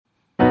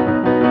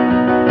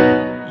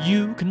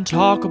You can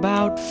talk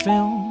about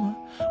film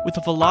with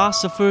a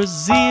philosopher's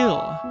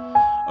zeal,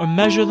 or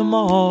measure them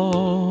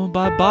all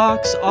by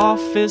box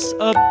office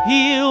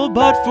appeal.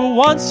 But for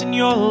once in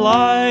your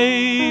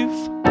life,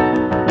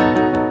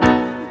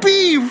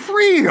 be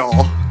real!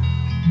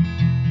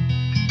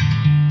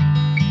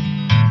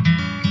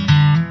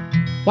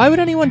 Why would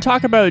anyone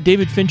talk about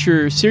David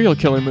Fincher serial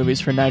killer movies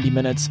for 90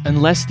 minutes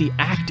unless the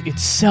act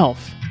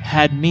itself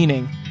had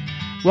meaning?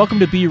 Welcome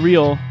to Be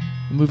Real,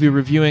 a movie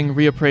reviewing,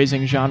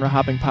 reappraising,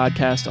 genre-hopping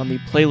podcast on the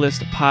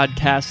Playlist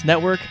Podcast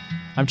Network.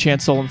 I'm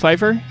Chance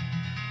Solon-Pfeiffer.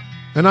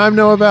 And I'm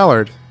Noah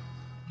Ballard.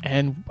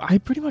 And I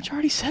pretty much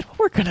already said what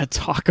we're going to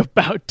talk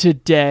about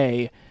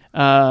today.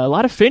 A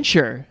lot of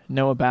Fincher,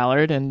 Noah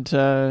Ballard. And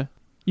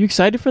you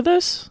excited for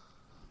this?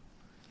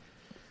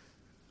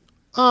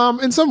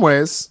 In some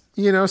ways.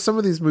 You know, some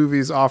of these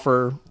movies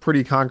offer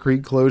pretty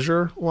concrete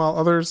closure, while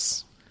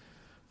others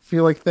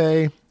feel like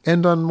they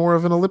end on more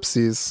of an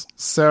ellipses.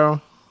 So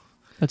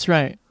that's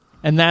right.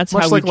 And that's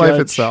much how like we judge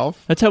life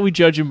itself. That's how we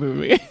judge a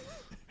movie.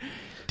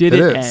 Did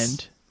it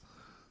end?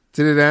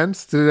 Did it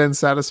end? Did it end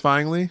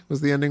satisfyingly?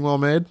 Was the ending well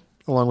made,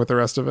 along with the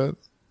rest of it?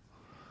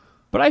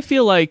 But I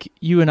feel like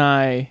you and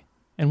I,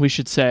 and we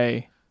should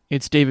say,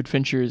 it's David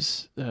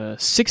Fincher's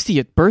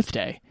 60th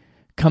birthday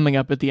coming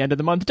up at the end of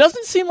the month.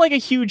 Doesn't seem like a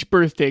huge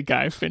birthday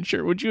guy,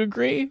 Fincher. Would you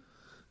agree?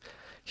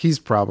 He's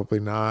probably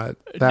not.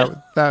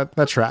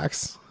 That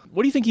tracks.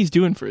 What do you think he's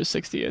doing for his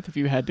 60th, if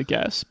you had to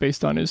guess,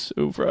 based on his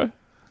oeuvre?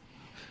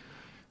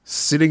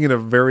 Sitting in a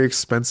very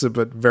expensive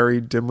but very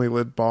dimly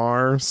lit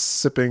bar,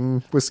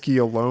 sipping whiskey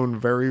alone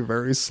very,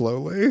 very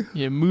slowly.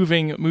 Yeah,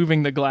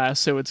 moving the glass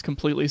so it's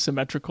completely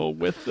symmetrical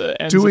with the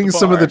ends doing of the bar.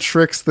 Some of the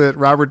tricks that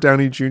Robert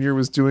Downey Jr.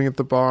 was doing at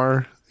the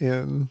bar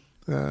in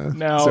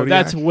No, Zodiac.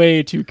 That's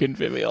way too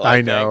convivial.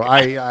 I know.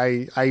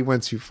 I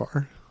went too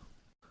far.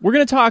 We're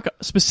going to talk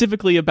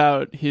specifically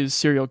about his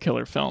serial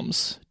killer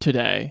films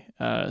today.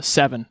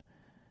 7,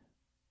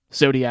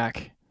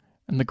 Zodiac,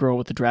 and The Girl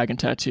with the Dragon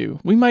Tattoo.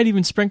 We might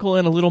even sprinkle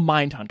in a little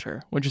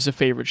Mindhunter, which is a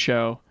favorite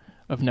show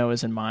of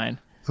Noah's and mine.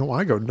 Oh,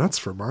 I go nuts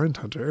for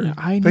Mindhunter.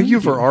 Yeah, Thank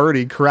you for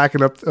already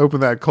cracking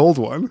open that cold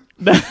one.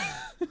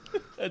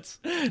 That's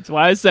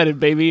why I said it,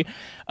 baby.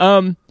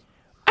 I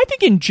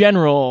think in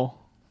general,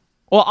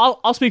 well,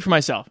 I'll speak for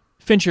myself.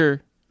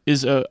 Fincher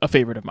is a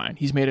favorite of mine.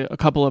 He's made a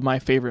couple of my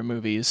favorite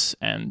movies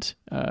and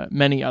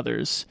many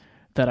others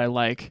that I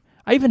like.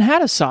 I even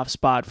had a soft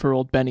spot for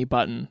old Benny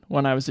Button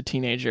when I was a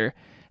teenager.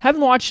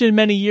 Haven't watched it in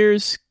many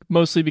years,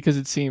 mostly because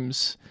it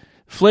seems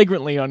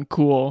flagrantly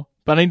uncool,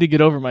 but I need to get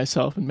over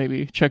myself and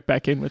maybe check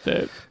back in with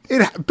it.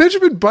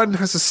 Benjamin Button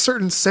has a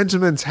certain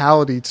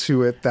sentimentality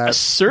to it.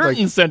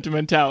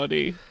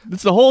 Sentimentality.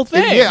 That's the whole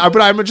thing. Yeah,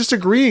 but I'm just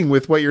agreeing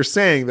with what you're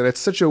saying, that it's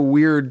such a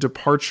weird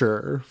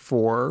departure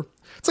for...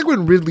 It's like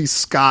when Ridley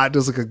Scott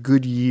does like a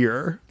good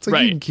year. It's like,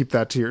 right. You can keep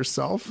that to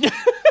yourself.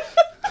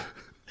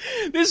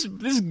 This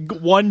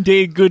one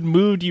day good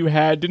mood you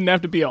had didn't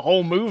have to be a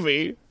whole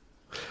movie.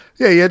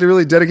 Yeah, you had to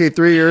really dedicate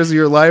 3 years of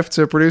your life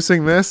to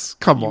producing this?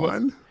 Come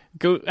on.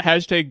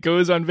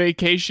 Goes on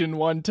vacation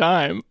one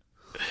time.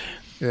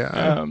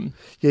 Yeah.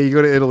 You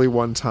go to Italy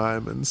one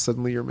time and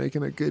suddenly you're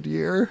making a good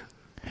year.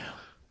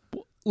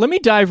 Let me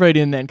dive right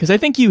in then, because I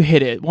think you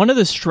hit it. One of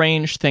the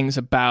strange things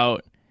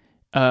about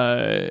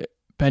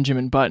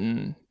Benjamin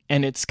Button,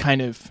 and it's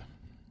kind of,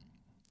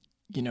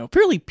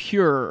 fairly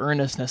pure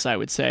earnestness, I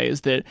would say,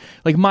 is that,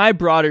 like, my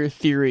broader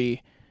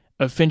theory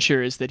of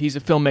Fincher is that he's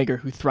a filmmaker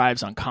who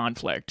thrives on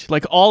conflict.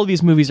 Like, all of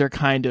these movies are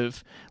kind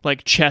of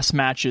like chess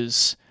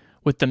matches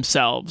with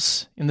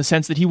themselves, in the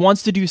sense that he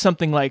wants to do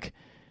something like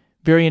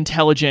very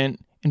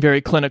intelligent and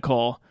very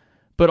clinical,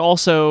 but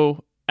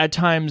also at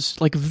times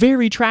like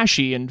very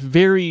trashy and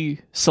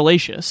very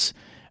salacious.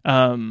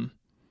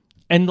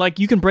 And like,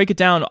 you can break it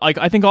down. Like,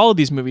 I think all of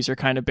these movies are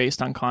kind of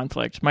based on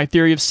conflict. My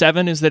theory of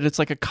 7 is that it's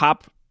like a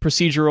cop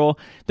procedural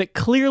that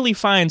clearly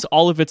finds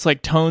all of its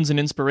like tones and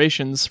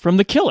inspirations from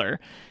The Killer.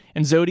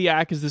 And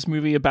Zodiac is this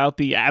movie about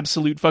the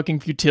absolute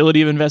fucking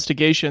futility of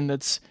investigation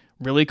that's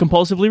really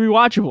compulsively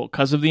rewatchable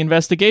because of the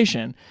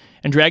investigation.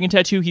 And Dragon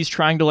Tattoo, he's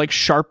trying to like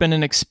sharpen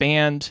and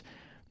expand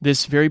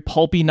this very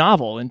pulpy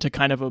novel into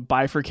kind of a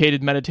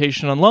bifurcated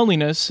meditation on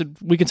loneliness.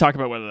 We can talk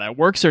about whether that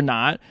works or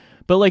not.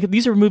 But like,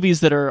 these are movies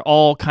that are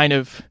all kind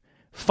of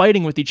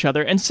fighting with each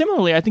other. And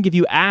similarly, I think if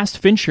you asked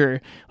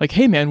Fincher, like,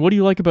 hey man, what do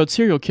you like about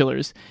serial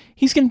killers?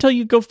 He's going to tell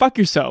you, go fuck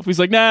yourself. He's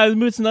like, nah,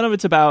 none of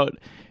it's about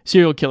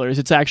serial killers.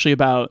 It's actually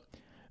about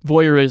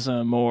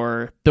voyeurism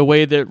or the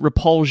way that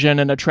repulsion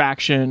and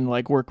attraction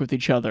like work with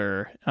each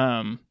other.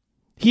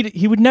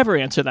 He would never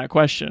answer that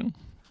question.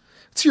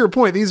 To your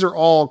point, these are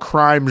all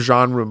crime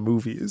genre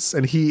movies,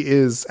 and he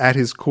is at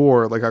his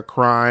core like a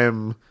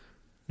crime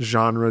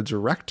genre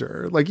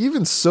director. Like,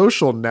 even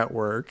Social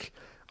Network,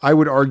 I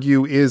would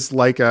argue, is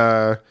like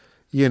a,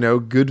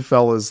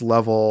 Goodfellas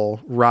level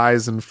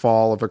rise and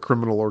fall of a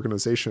criminal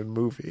organization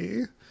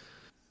movie.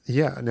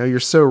 Yeah, no, you're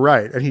so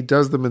right. And he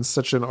does them in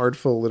such an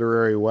artful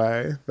literary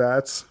way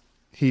that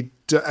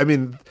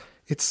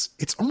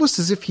it's almost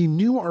as if he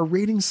knew our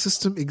rating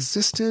system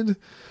existed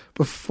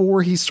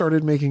before he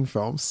started making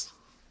films.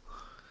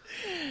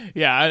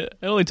 Yeah, it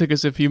only took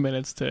us a few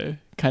minutes to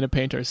kind of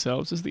paint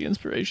ourselves as the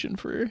inspiration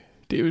for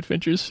David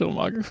Fincher's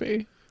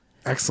filmography.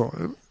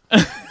 Excellent.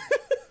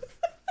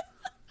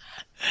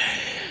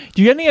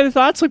 Do you have any other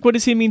thoughts? Like, what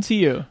does he mean to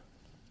you?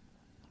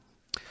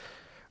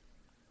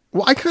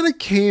 Well, I kind of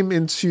came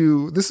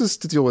into, this is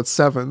to deal with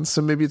Seven,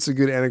 so maybe it's a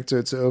good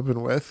anecdote to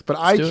open with, but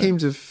I came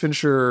to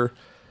Fincher,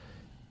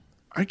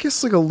 I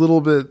guess, like a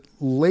little bit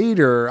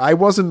later. I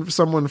wasn't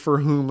someone for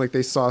whom like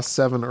they saw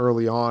Seven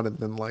early on and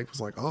then like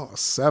was like, oh,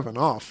 Seven,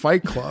 oh,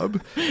 Fight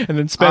Club. And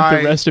then spent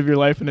the rest of your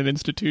life in an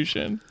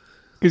institution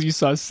because you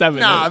saw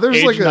Seven at there's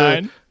age like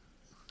 9.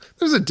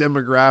 There's a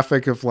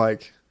demographic of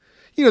like,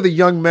 you know, the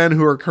young men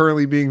who are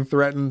currently being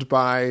threatened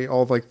by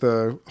all like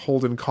the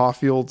Holden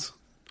Caulfield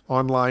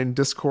online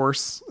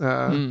discourse,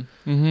 who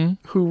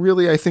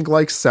really, I think,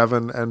 like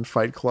Seven and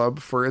Fight Club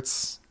for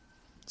its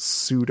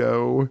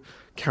pseudo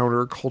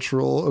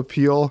countercultural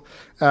appeal.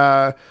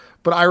 But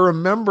I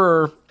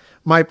remember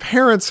my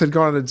parents had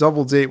gone on a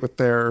double date with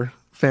their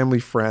family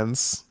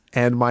friends,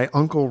 and my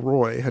Uncle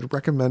Roy had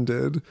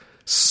recommended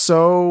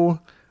so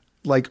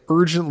like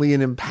urgently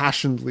and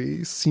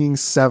impassionedly seeing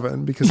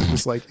Seven because it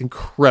was like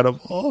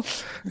incredible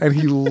and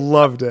he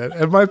loved it.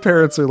 And my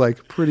parents are like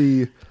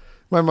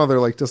my mother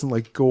like doesn't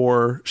like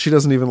gore. She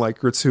doesn't even like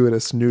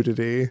gratuitous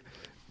nudity.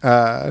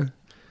 And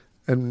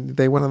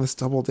they went on this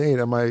double date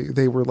and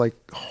they were like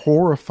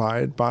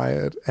horrified by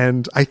it.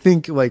 And I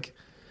think like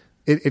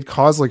it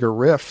caused like a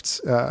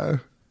rift,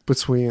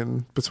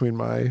 between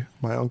my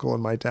uncle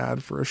and my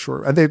dad for a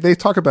short, and they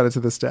talk about it to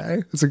this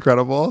day. It's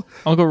incredible.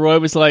 Uncle Roy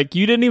was like,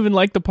 you didn't even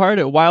like the part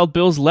at Wild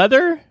Bill's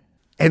Leather?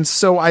 And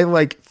so I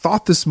like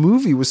thought this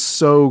movie was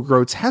so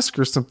grotesque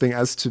or something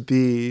as to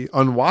be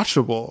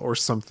unwatchable or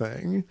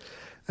something.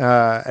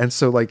 And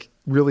so like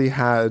really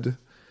had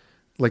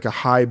like a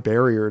high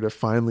barrier to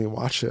finally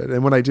watch it.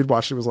 And when I did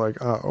watch it, it was like,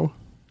 oh,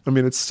 I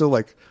mean, it's still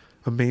like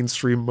a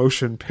mainstream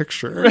motion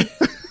picture.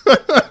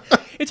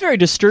 It's very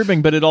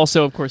disturbing, but it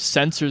also, of course,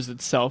 censors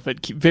itself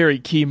at very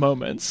key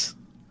moments.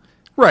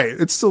 Right.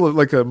 It's still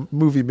like a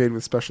movie made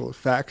with special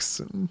effects,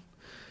 and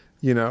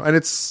you know, and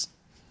it's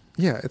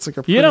like a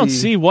pretty, you don't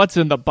see what's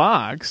in the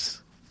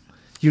box.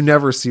 You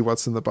never see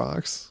what's in the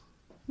box.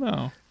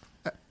 No.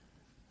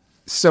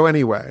 So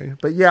anyway,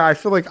 but yeah, I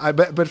feel like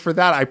but for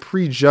that I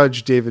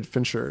prejudge David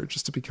Fincher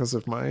just because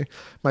of my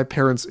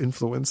parents'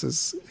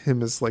 influences.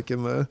 Him as like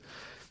in the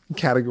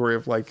category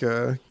of like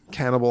a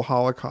Cannibal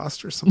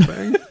Holocaust or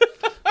something.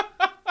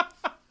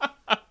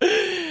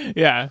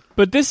 Yeah,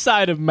 but this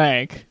side of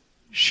Mank,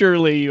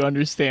 surely you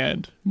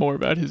understand more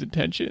about his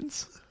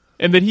intentions,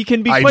 and that he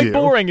can be quite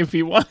boring if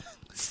he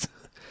wants.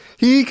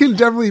 He can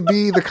definitely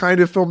be the kind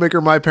of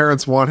filmmaker my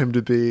parents want him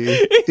to be,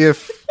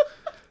 if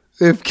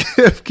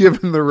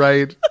given the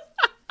right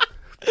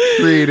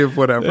creative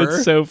whatever.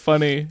 It's so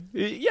funny.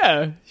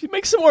 Yeah, he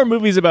makes some more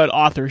movies about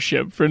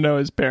authorship for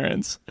Noah's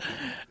parents.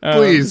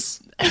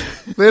 Please.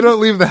 They don't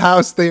leave the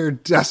house. They are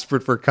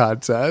desperate for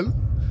content.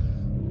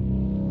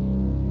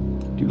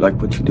 Do you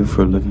like what you do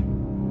for a living?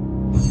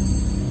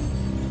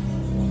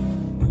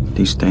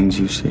 These things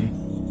you see?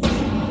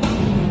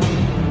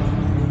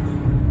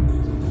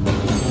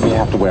 You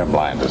have to wear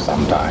blinders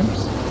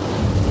sometimes.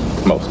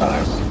 Most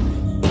times.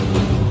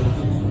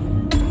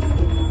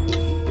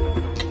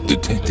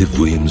 Detective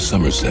William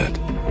Somerset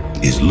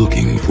is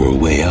looking for a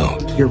way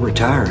out. You're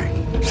retiring.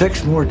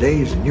 6 more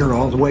days and you're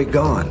all the way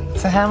gone.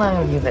 So how long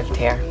have you lived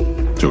here?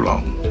 Too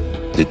long.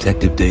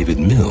 Detective David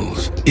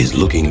Mills is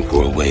looking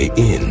for a way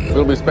in.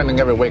 We'll be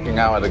spending every waking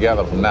hour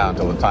together from now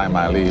until the time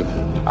I leave.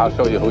 I'll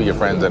show you who your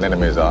friends and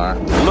enemies are.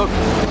 Look,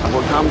 I've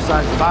worked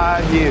homicide for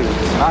 5 years.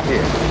 Not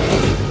here.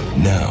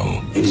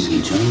 Now, ladies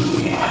and gentlemen,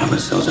 we have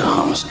ourselves a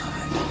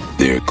homicide.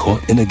 They're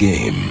caught in a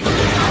game.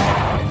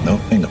 No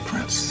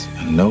fingerprints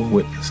and no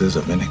witnesses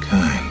of any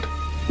kind.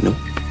 Nope.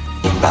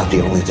 About the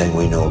only thing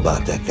we know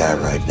about that guy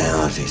right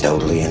now is he's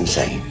totally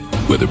insane.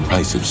 Where the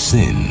price of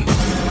sin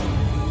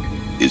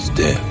is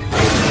death.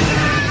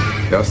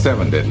 There are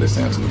 7 deadly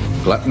sins.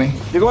 Gluttony.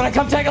 You're going to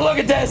come take a look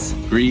at this.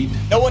 Greed.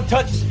 No one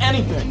touches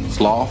anything.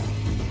 Sloth.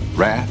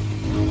 Wrath.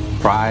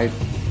 Pride.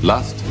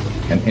 Lust.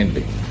 And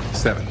envy.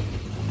 7.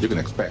 You can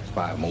expect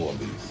 5 more of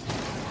these.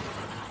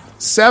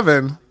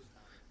 7,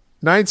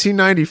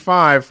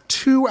 1995,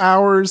 2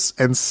 hours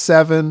and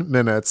 7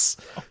 minutes.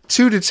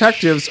 2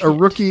 detectives, a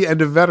rookie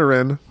and a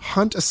veteran,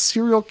 hunt a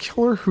serial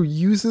killer who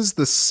uses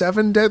the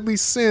 7 deadly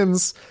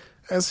sins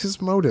as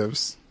his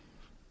motives.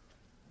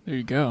 There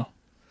you go.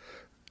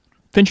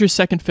 Fincher's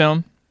second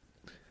film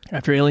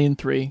after Alien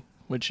 3,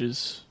 which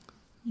is,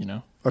 you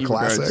know, a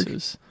classic.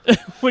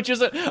 Which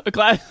is a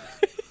classic.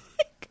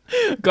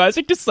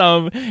 Classic to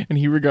some, and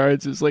he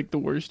regards as like the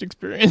worst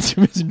experience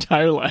of his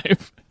entire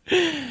life.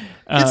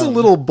 It's a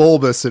little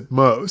bulbous at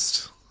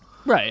most.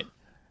 Right.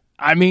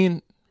 I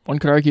mean, one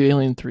could argue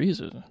Alien 3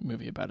 is a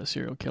movie about a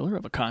serial killer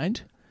of a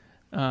kind.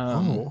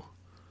 My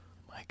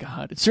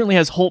God. It certainly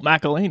has Holt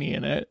McElhaney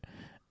in it.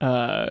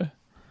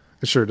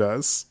 It sure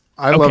does.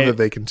 I love Okay. that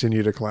they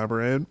continue to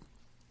collaborate.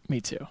 Me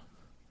too.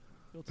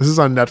 This is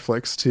on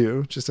Netflix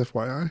too, just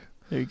FYI.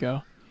 There you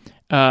go.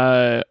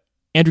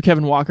 Andrew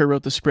Kevin Walker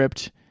wrote the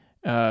script,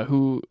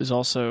 who is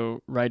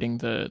also writing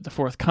the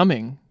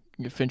forthcoming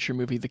Fincher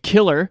movie, The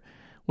Killer,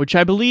 which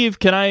I believe,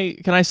 can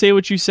I say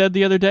what you said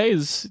the other day?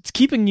 Is it's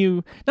keeping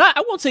you, not,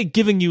 I won't say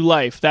giving you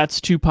life. That's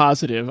too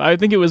positive. I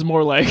think it was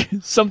more like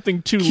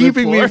something to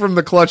Keeping live for. me from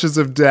the clutches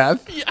of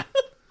death. Yeah.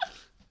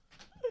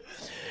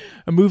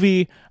 A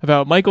movie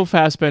about Michael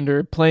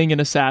Fassbender playing an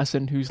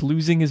assassin who's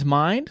losing his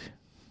mind.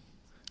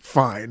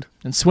 Fine.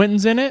 And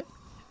Swinton's in it.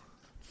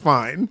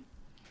 Fine.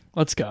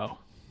 Let's go.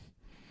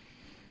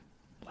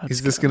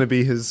 Is this going to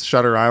be his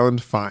Shutter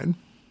Island? Fine.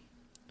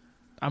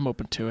 I'm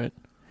open to it.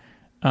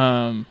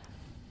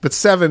 But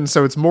 7,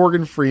 so it's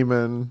Morgan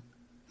Freeman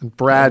and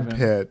Brad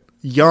Pitt.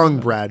 Young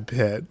Brad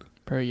Pitt.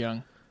 Very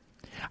young.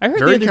 I heard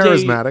Very the other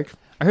charismatic.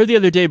 I heard the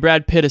other day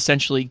Brad Pitt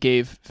essentially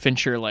gave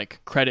Fincher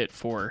like credit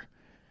for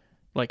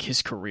like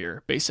his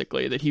career,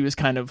 basically, that he was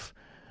kind of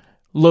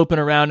loping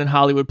around in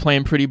Hollywood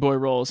playing pretty boy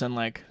roles and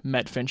like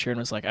met Fincher and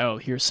was like, oh,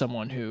 here's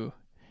someone who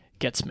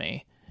gets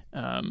me.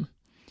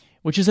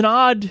 Which is an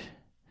odd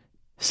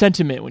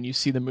sentiment when you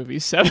see the movie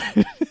 7.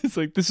 It's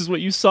like, this is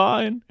what you saw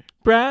in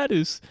Brad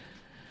is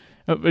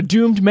a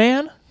doomed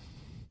man.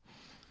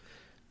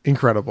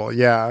 Incredible.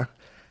 Yeah.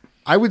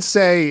 I would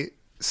say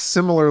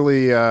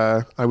similarly,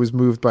 I was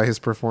moved by his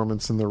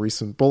performance in the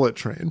recent Bullet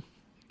Train.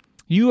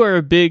 You are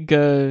a big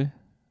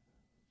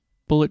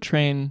Bullet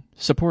Train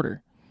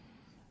supporter.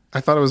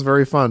 I thought it was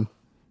very fun.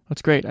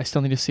 That's great. I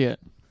still need to see it.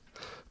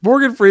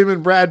 Morgan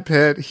Freeman, Brad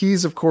Pitt.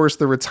 He's, of course,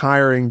 the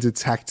retiring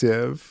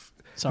detective.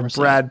 And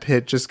Brad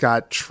Pitt just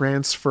got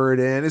transferred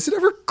in. Is it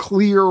ever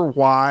clear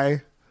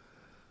why?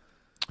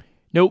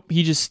 Nope.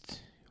 He just,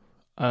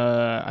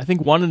 I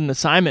think, wanted an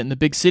assignment in the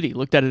big city.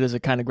 Looked at it as a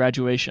kind of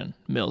graduation.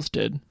 Mills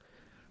did.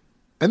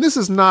 And this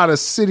is not a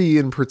city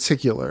in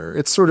particular.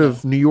 It's sort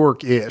of New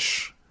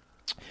York-ish.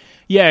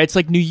 Yeah, it's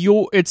like New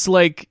York. It's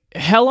like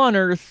hell on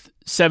earth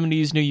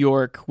 70s New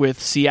York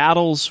with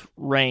Seattle's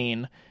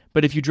rain.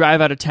 But if you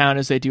drive out of town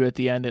as they do at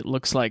the end, it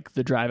looks like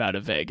the drive out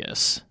of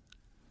Vegas.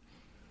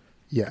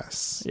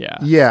 Yes. Yeah.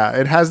 Yeah,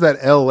 it has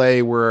that LA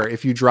where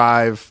if you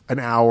drive an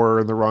hour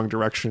in the wrong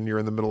direction, you're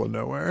in the middle of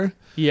nowhere.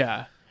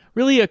 Yeah.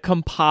 Really a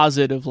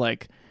composite of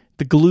like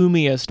the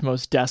gloomiest,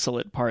 most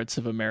desolate parts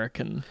of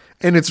American.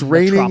 And it's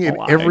raining in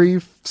metropoli.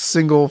 every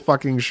single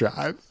fucking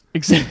shot.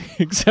 Except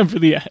for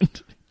the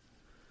end.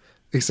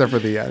 Except for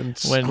the end.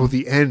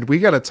 The end. We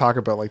got to talk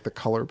about like the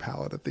color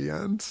palette at the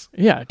end.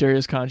 Yeah,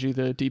 Darius Kanji,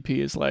 the DP,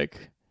 is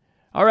like,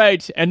 all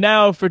right, and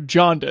now for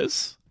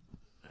jaundice.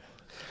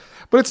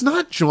 But it's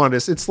not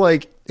jaundice. It's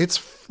like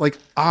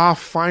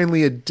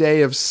finally a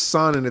day of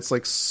sun, and it's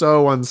like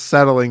so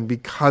unsettling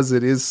because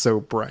it is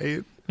so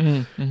bright.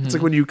 Mm-hmm. It's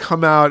like when you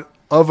come out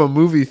of a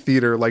movie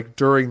theater like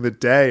during the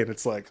day, and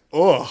it's like,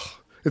 ugh,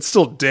 it's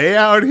still day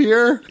out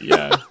here.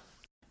 Yeah.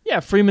 Yeah,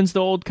 Freeman's the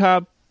old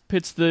cop,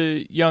 Pitt's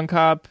the young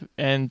cop,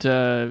 and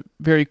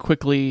very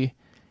quickly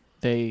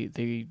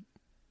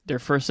their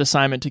first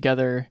assignment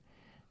together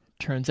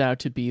turns out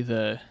to be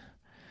the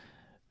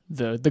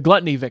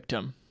gluttony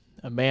victim,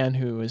 a man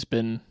who has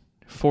been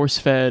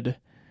force-fed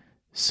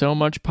so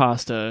much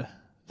pasta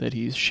that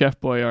he's Chef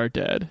Boyardee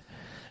dead.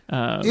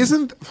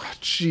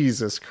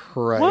 Jesus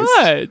Christ?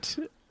 What?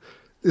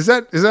 Is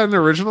that an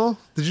original?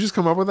 Did you just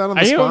come up with that on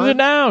the I spot? own it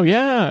now,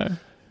 yeah.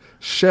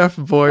 Chef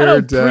I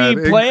Boyardee. don't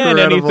pre-plan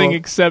Incredible. anything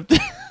except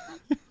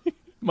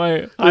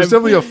There's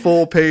definitely a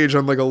full page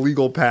on like a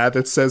legal pad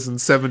that says in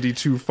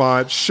 72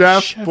 font,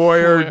 Chef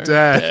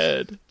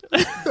Boyardee.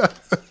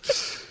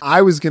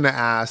 I was going to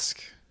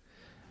ask,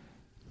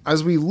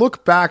 as we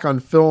look back on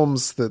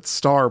films that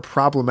star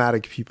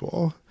problematic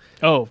people,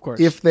 oh, of course,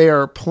 if they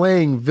are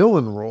playing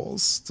villain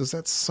roles, does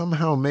that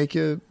somehow make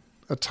it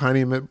a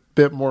tiny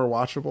bit more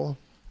watchable?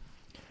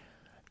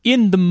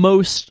 In the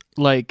most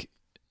like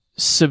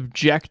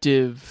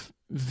subjective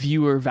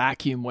viewer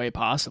vacuum way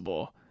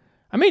possible.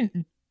 I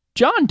mean,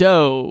 John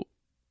Doe,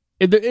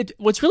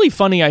 what's really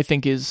funny, I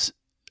think, is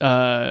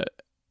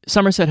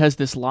Somerset has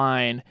this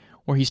line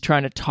where he's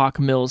trying to talk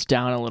Mills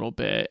down a little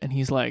bit, and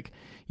he's like,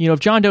 if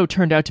John Doe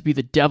turned out to be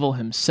the devil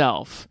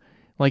himself,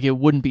 like it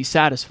wouldn't be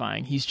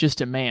satisfying. He's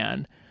just a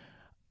man.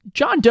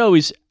 John Doe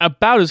is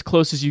about as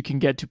close as you can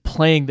get to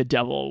playing the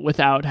devil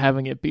without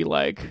having it be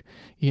like,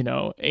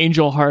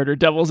 angel heart or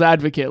devil's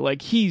advocate.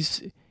 Like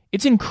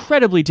it's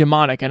incredibly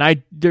demonic, and I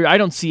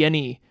don't see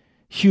any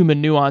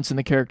human nuance in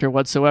the character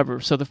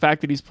whatsoever. So the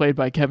fact that he's played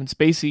by Kevin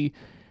Spacey,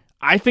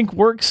 I think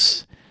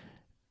works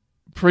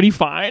pretty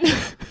fine.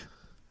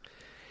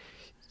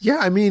 Yeah,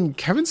 I mean,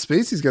 Kevin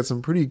Spacey's got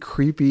some pretty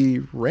creepy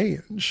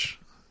range.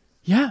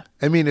 Yeah.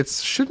 I mean, it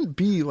shouldn't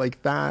be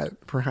like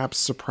that, perhaps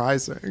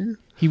surprising.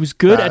 He was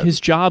good at his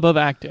job of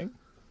acting.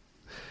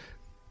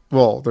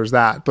 Well, there's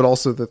that, but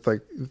also that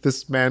like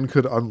this man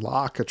could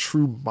unlock a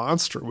true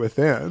monster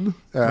within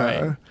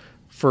Right.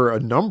 for a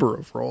number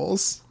of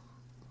roles.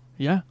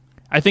 Yeah.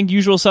 I think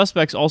Usual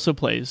Suspects also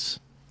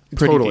plays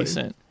pretty Totally.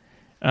 decent.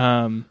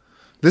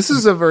 This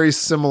is a very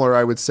similar,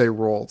 I would say,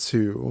 role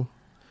to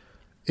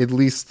at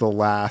least the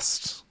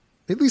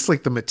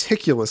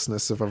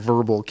meticulousness of a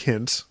verbal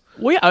Kint.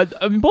 Well, yeah,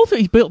 I mean, both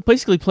he's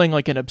basically playing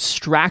like an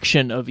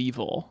abstraction of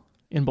evil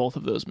in both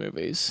of those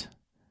movies.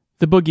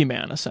 The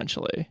boogeyman,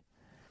 essentially.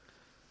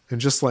 And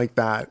just like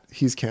that,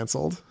 he's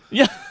canceled.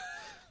 Yeah.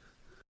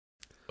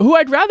 Who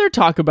I'd rather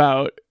talk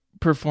about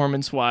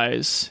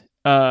performance-wise,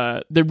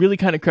 that really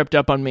kind of crept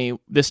up on me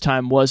this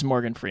time was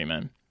Morgan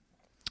Freeman.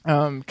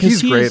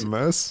 He's great in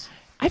this.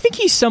 I think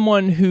he's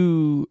someone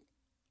who,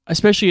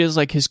 especially as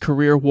like his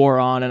career wore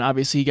on, and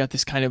obviously he got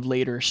this kind of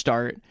later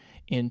start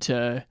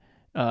into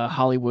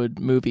Hollywood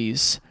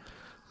movies.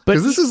 But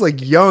because this is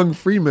like young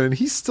Freeman, and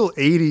he's still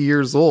 80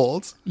 years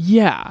old.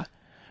 Yeah.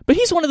 But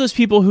he's one of those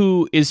people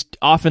who is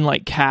often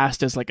like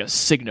cast as like a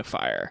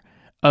signifier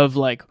of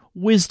like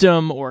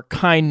wisdom or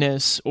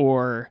kindness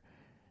or,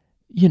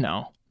 you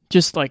know,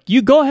 just like,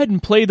 you go ahead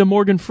and play the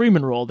Morgan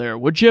Freeman role there,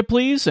 would you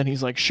please? And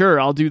he's like, sure,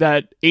 I'll do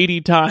that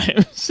 80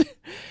 times.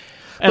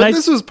 But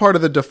this was part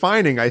of the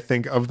defining, I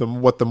think, of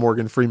what the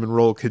Morgan Freeman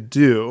role could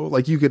do.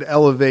 Like, you could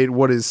elevate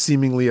what is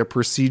seemingly a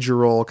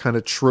procedural kind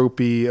of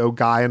tropey,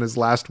 guy in his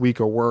last week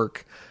of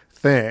work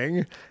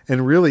thing,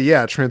 and really,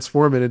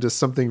 transform it into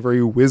something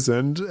very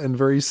wizened and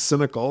very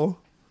cynical.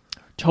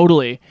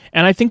 Totally.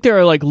 And I think there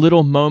are like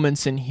little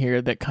moments in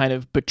here that kind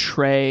of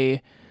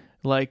betray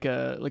like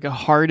a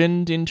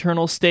hardened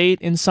internal state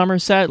in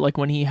Somerset. Like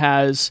when he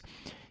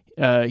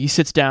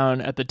sits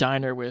down at the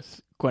diner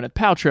with Gwyneth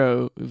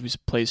Paltrow, who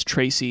plays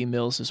Tracy,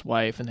 Mills'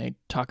 wife, and they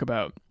talk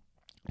about,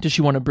 does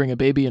she want to bring a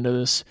baby into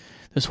this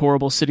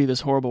horrible city, this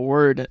horrible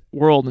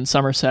world? And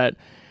Somerset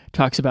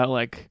talks about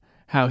like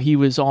how he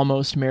was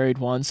almost married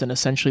once and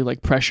essentially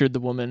like pressured the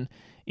woman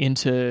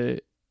into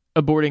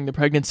aborting the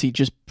pregnancy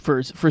just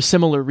for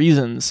similar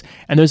reasons.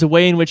 And there's a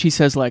way in which he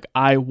says like,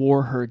 I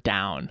wore her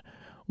down,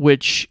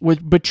 which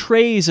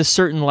betrays a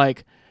certain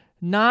like,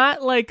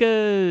 not like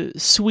a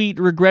sweet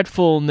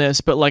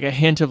regretfulness, but like a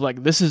hint of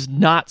like, this is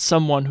not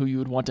someone who you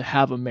would want to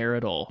have a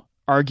marital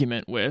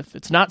argument with.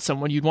 It's not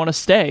someone you'd want to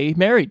stay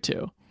married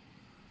to.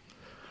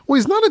 Well,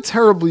 he's not a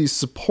terribly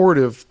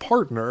supportive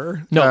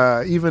partner,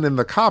 no. Even in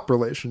the cop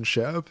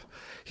relationship.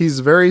 He's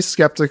very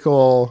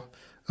skeptical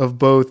of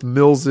both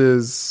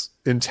Mills's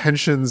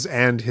intentions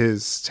and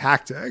his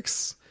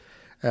tactics.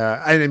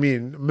 I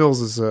mean, Mills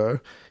is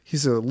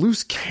he's a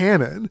loose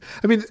cannon.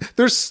 I mean,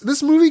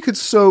 this movie could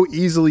so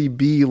easily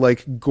be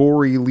like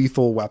gory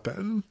Lethal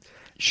Weapon.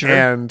 Sure.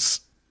 And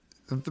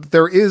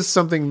there is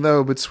something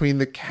though between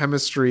the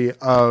chemistry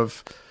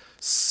of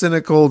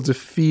cynical,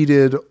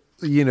 defeated,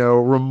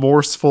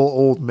 remorseful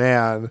old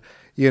man,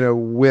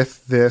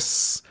 with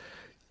this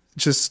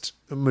just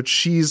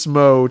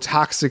machismo,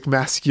 toxic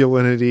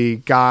masculinity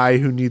guy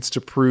who needs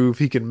to prove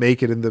he can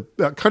make it in the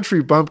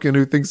country bumpkin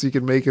who thinks he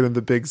can make it in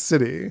the big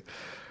city,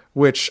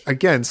 which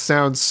again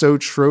sounds so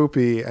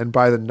tropey and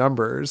by the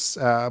numbers.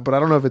 But I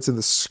don't know if it's in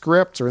the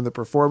script or in the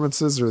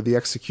performances or the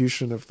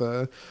execution of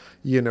the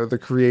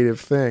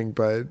creative thing,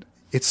 but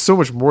it's so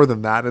much more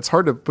than that. It's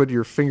hard to put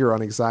your finger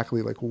on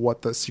exactly like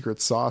what the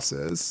secret sauce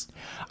is.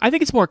 I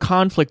think it's more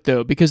conflict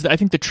though, because I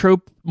think the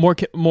trope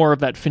more of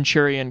that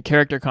Fincherian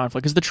character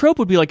conflict, because the trope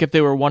would be like if they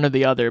were one or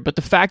the other, but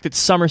the fact that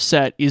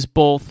Somerset is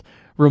both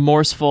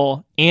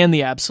remorseful and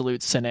the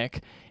absolute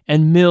cynic,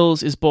 and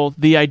Mills is both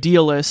the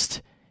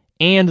idealist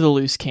and the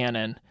loose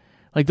cannon,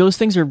 like those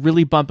things are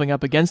really bumping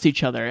up against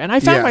each other. And I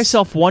found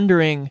myself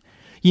wondering,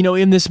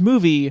 in this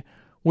movie,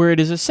 where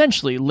it is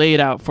essentially laid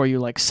out for you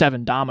like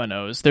 7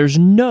 dominoes. There's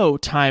no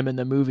time in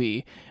the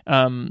movie,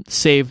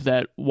 save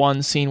that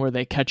one scene where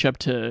they catch up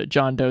to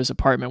John Doe's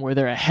apartment where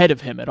they're ahead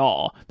of him at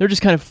all. They're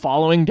just kind of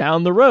following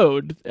down the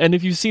road. And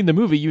if you've seen the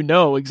movie, you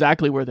know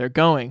exactly where they're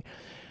going.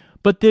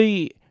 But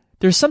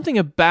there's something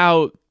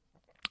about,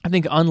 I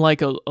think,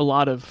 unlike a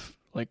lot of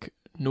like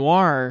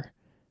noir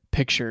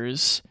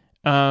pictures,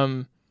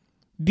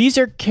 these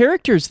are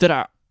characters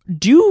that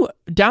do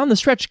down the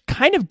stretch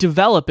kind of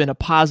develop in a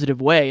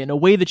positive way, in a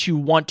way that you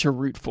want to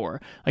root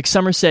for. Like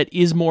Somerset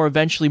is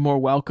eventually more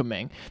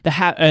welcoming.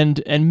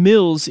 And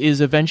Mills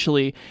is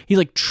eventually, he's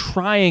like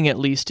trying at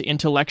least to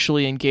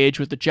intellectually engage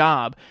with the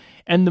job.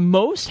 And the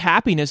most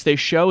happiness they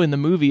show in the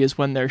movie is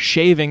when they're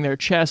shaving their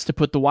chest to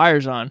put the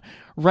wires on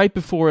right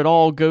before it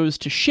all goes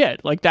to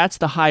shit. Like that's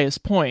the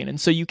highest point. And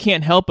so you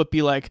can't help but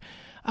be like,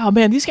 oh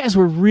man, these guys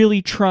were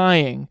really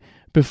trying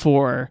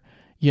before,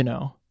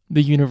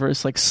 the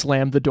universe like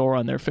slammed the door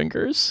on their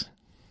fingers.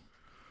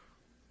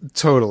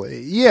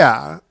 Totally.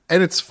 Yeah.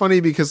 And it's funny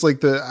because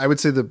like I would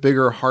say the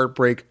bigger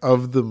heartbreak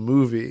of the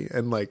movie,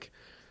 and like,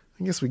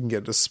 I guess we can get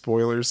into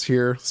spoilers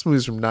here. This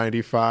movie's from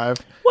 95.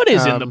 What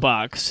is in the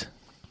box?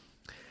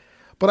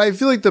 But I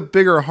feel like the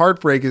bigger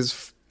heartbreak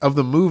of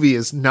the movie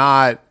is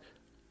not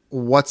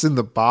what's in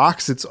the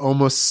box. It's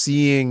almost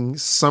seeing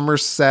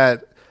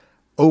Somerset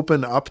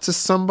open up to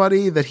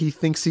somebody that he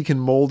thinks he can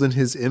mold in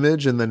his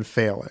image and then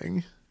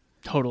failing.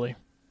 Totally.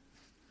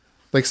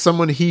 Like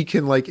someone he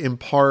can like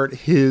impart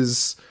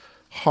his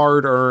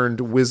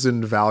hard-earned,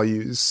 wizened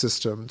values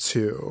system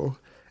to.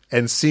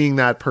 and seeing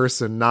that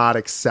person not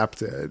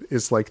accept it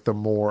is like the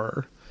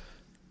more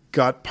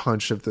gut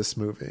punch of this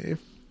movie.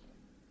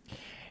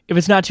 If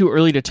it's not too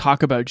early to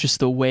talk about just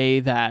the way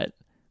that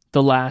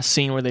the last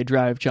scene where they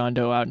drive John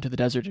Doe out into the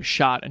desert is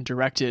shot and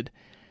directed,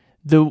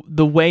 the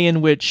way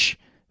in which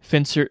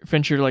Fincher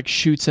like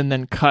shoots and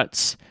then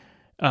cuts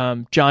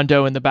John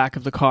Doe in the back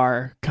of the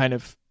car, kind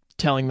of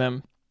telling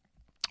them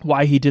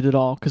why he did it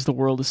all, because the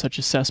world is such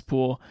a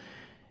cesspool.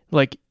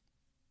 Like,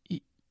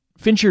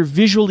 Fincher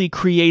visually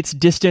creates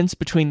distance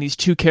between these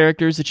two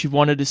characters that you've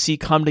wanted to see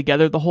come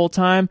together the whole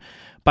time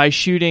by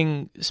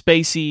shooting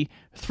Spacey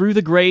through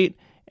the grate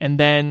and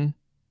then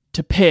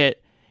to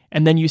Pitt,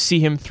 and then you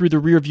see him through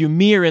the rearview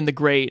mirror in the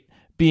grate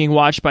being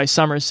watched by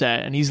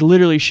Somerset, and he's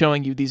literally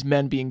showing you these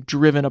men being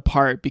driven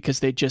apart because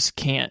they just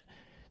can't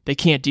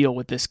deal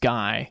with this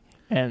guy.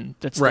 And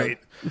that's right.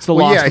 It's the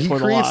loss he before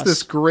the creates loss.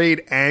 this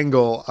great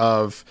angle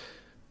of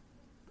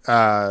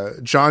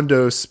John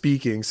Doe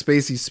speaking,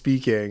 Spacey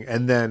speaking,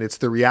 and then it's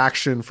the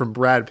reaction from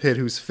Brad Pitt,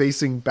 who's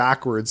facing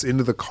backwards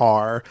into the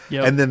car.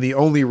 Yep. And then the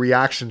only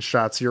reaction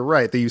shots, you're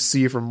right, that you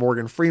see from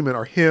Morgan Freeman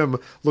are him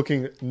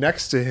looking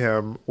next to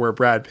him where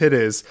Brad Pitt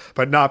is,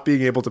 but not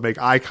being able to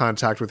make eye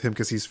contact with him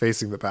because he's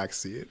facing the back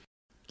seat.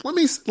 Let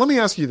me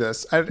ask you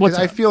this.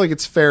 I feel like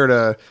it's fair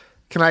to,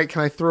 can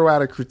I throw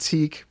out a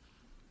critique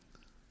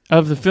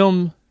of the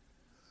film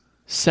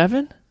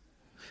Seven?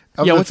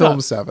 Of the film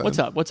up? Seven.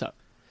 What's up?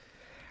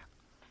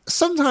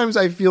 Sometimes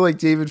I feel like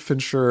David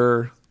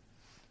Fincher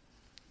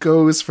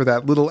goes for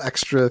that little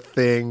extra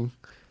thing,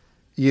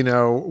 you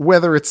know,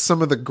 whether it's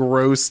some of the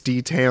gross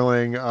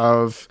detailing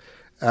of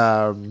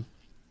the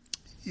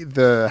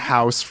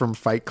house from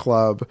Fight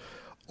Club,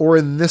 or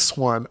in this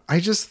one, I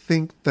just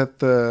think that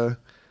the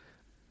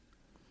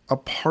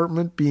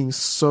apartment being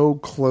so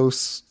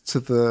close to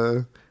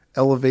the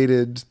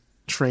elevated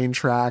train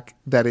track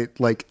that it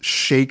like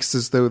shakes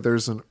as though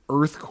there's an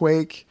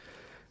earthquake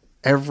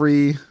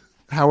every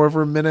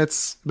however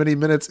many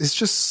minutes is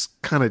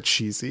just kind of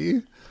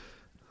cheesy.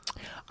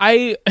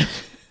 It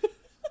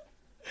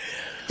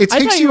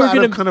takes you out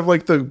of kind of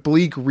like the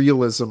bleak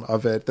realism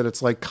of it, that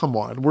it's like, come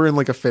on, we're in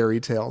like a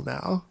fairy tale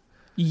now.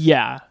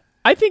 Yeah.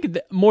 I think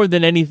more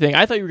than anything,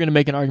 I thought you were going to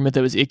make an argument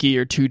that was icky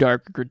or too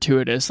dark or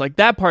gratuitous. Like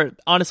that part,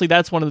 honestly,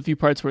 that's one of the few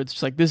parts where it's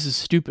just like, this is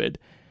stupid.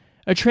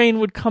 A train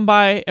would come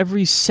by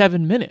every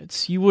 7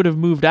 minutes. You would have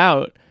moved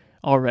out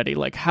already.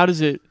 Like, how does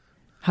it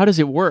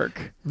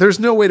work? There's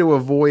no way to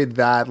avoid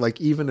that, like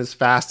even as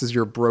fast as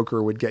your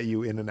broker would get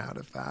you in and out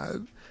of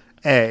that.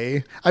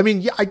 I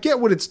mean, yeah, I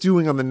get what it's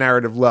doing on the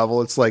narrative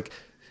level. It's like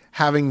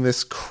having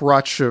this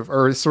crutch of,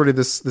 or sort of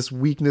this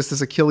weakness,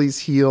 this Achilles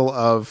heel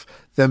of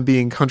them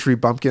being country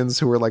bumpkins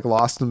who are like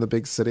lost in the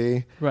big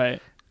city.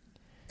 Right.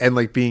 And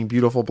like being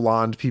beautiful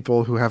blonde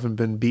people who haven't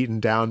been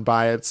beaten down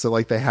by it. So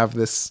like they have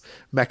this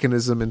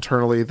mechanism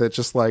internally that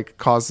just like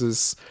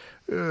causes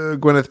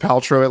Gwyneth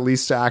Paltrow at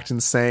least to act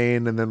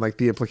insane. And then like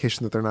the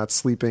implication that they're not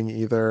sleeping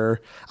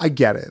either. I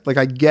get it. Like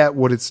I get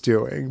what it's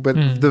doing, but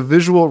the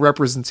visual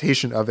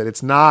representation of it,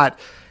 it's not,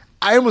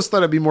 I almost thought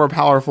it'd be more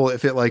powerful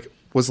if it like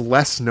was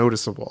less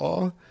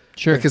noticeable.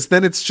 Sure. Because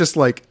then it's just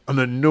like an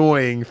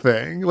annoying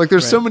thing. Like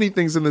there's so many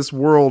things in this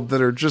world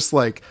that are just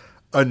like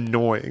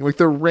annoying. Like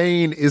the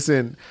rain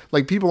isn't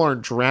like, people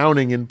aren't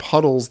drowning in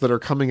puddles that are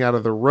coming out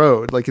of the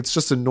road. Like it's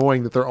just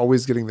annoying that they're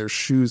always getting their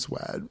shoes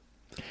wet.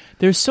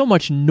 There's so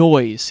much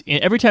noise.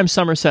 Every time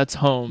Somerset's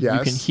home, Yes.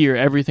 you can hear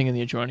everything in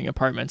the adjoining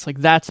apartments. Like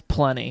that's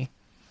plenty.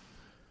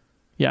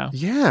 Yeah.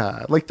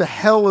 Yeah. Like the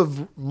hell of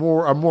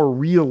a more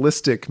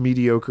realistic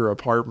mediocre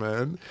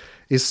apartment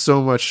is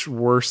so much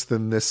worse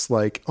than this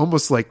like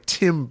almost like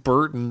Tim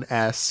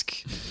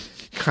Burton-esque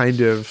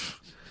kind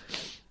of,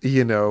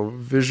 you know,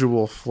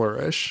 visual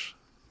flourish.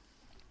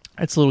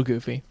 It's a little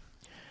goofy.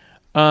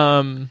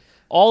 All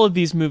of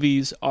these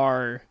movies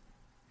are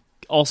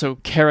also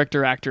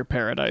character actor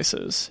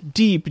paradises.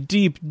 Deep,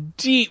 deep,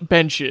 deep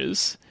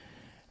benches.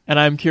 And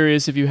I'm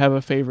curious if you have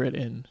a favorite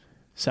in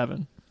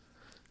Seven.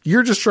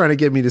 You're just trying to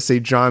get me to say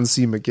John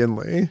C.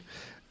 McGinley.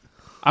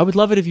 I would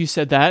love it if you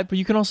said that, but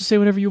you can also say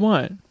whatever you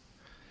want.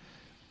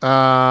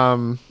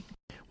 While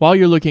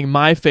you're looking,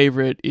 my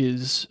favorite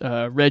is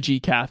Reggie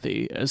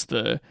Cathy as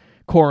the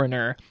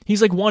coroner.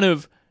 He's like one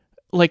of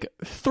like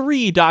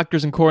 3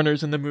 doctors and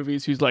coroners in the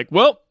movies who's like,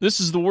 well, this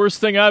is the worst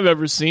thing I've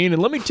ever seen,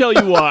 and let me tell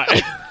you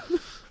why.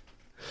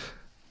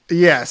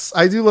 Yes,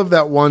 I do love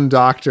that one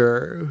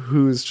doctor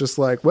who's just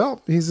like,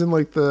 well, he's in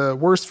like the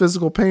worst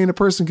physical pain a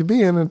person could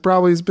be in, and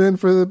probably has been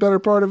for the better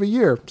part of a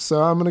year.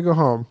 So I'm going to go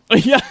home.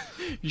 Yeah.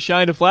 You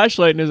shine a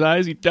flashlight in his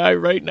eyes, he'd die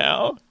right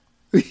now.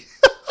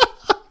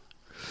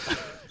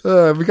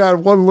 If we got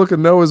one look at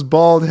Noah's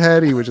bald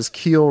head, he would just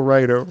keel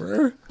right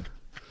over.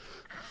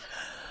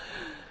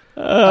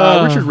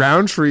 Richard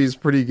Roundtree is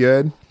pretty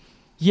good.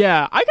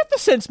 Yeah, I got the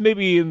sense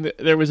maybe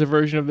there was a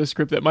version of the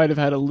script that might have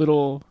had a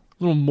little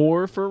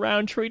more for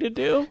Roundtree to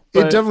do.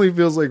 It definitely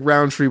feels like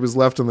Roundtree was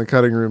left on the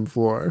cutting room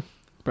floor.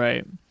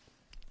 Right.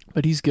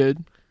 But he's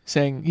good.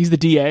 Saying he's the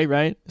DA,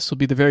 right? This will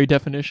be the very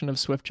definition of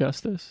swift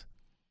justice.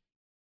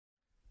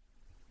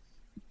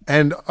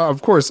 And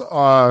of course,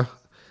 Arlie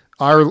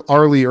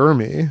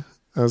Ermy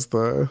as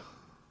the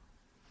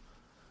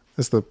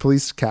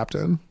police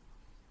captain.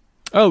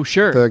 Oh,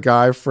 sure. The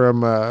guy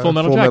from Full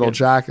Metal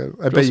Jacket.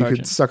 I bet you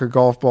could suck a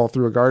golf ball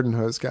through a garden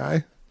hose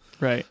guy.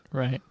 Right.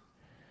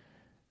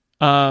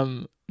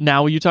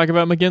 Now will you talk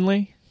about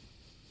McGinley?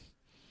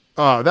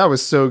 Oh, that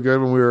was so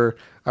good when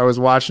I was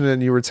watching it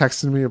and you were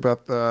texting me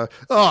about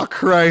oh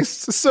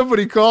Christ,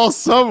 somebody call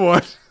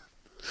someone.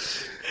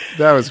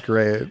 That was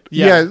great.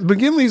 Yeah,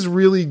 McGinley's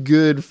really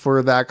good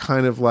for that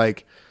kind of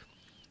like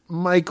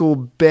Michael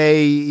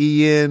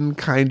Bay-ian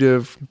kind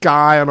of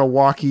guy on a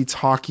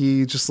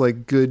walkie-talkie, just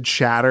like good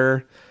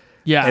chatter.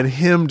 Yeah. And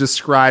him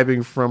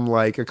describing from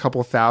like a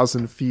couple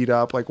thousand feet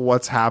up, like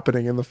what's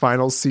happening in the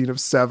final scene of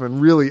Seven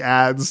really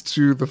adds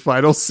to the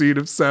final scene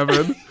of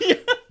Seven.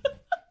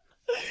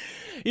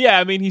 Yeah,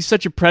 I mean, he's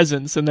such a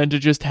presence. And then to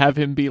just have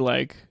him be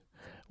like,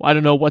 well, I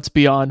don't know what's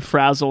beyond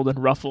frazzled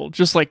and ruffled.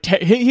 Just like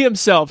he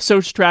himself, so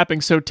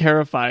strapping, so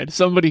terrified.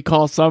 Somebody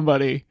call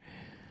somebody.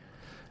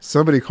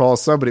 Somebody call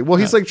somebody. Well,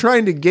 he's like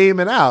trying to game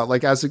it out,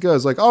 like as it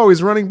goes, like, oh,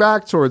 he's running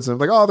back towards him.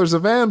 Like, oh, there's a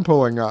van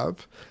pulling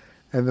up.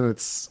 And then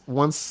it's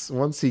once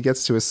he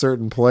gets to a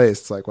certain place,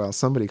 it's like, well,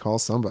 somebody call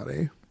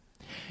somebody.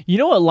 You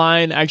know what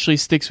line actually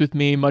sticks with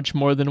me much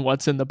more than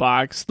what's in the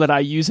box that I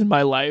use in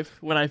my life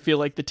when I feel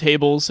like the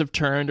tables have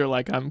turned or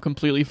like I'm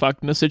completely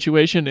fucked in a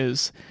situation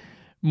is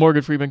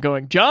Morgan Freeman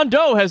going, John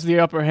Doe has the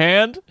upper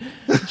hand.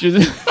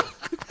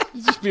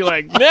 Just be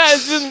like, nah,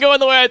 this isn't going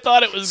the way I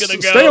thought it was going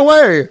to go. Stay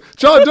away.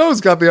 John Doe's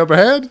got the upper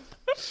hand.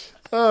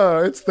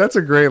 Oh, that's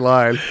a great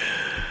line.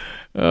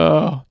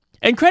 Oh,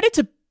 and credit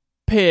to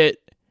Pitt.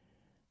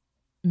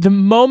 The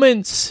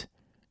moments,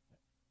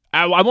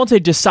 I won't say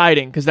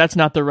deciding because that's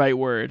not the right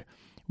word,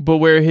 but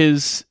where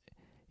his,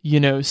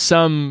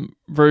 some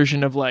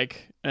version of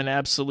like an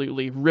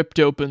absolutely ripped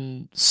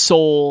open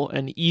soul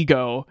and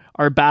ego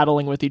are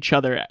battling with each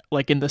other,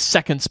 like in the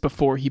seconds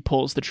before he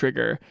pulls the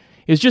trigger,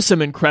 is just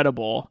some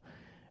incredible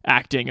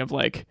acting of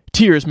like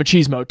tears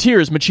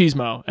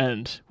machismo,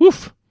 and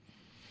woof.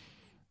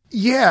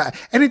 Yeah,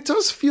 and it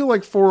does feel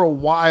like for a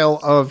while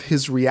of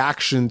his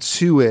reaction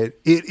to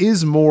it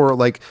is more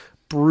like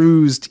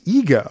bruised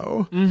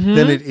ego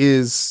than it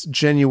is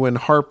genuine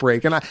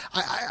heartbreak. And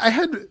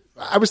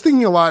I was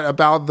thinking a lot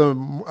about the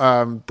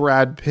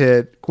Brad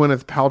Pitt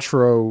Gwyneth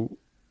Paltrow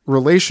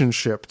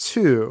relationship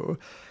too,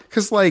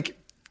 because like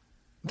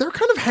they're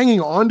kind of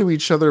hanging on to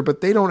each other,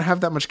 but they don't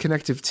have that much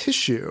connective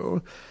tissue.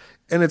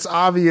 And it's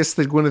obvious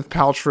that Gwyneth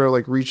Paltrow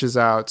like reaches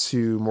out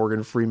to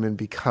Morgan Freeman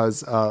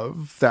because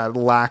of that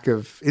lack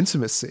of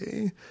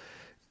intimacy.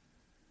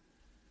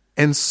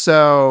 And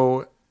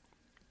so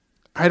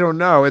I don't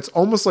know. It's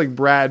almost like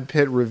Brad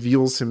Pitt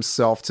reveals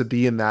himself to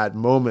be in that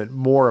moment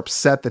more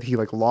upset that he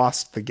like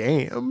lost the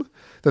game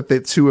that the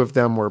two of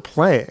them were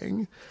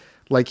playing.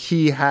 Like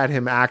he had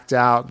him act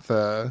out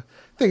the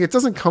thing. It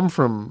doesn't come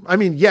from, I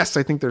mean, yes,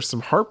 I think there's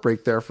some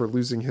heartbreak there for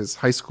losing his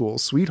high school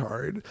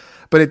sweetheart,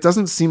 but it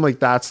doesn't seem like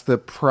that's the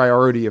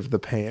priority of the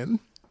pain.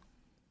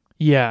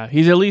 Yeah.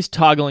 He's at least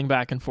toggling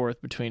back and forth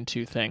between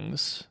two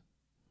things.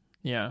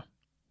 Yeah.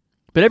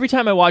 But every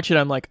time I watch it,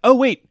 I'm like, oh,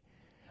 wait.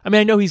 I mean,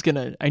 I know he's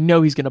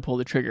gonna pull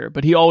the trigger,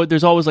 but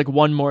there's always like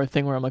one more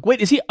thing where I'm like, wait,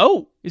 is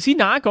he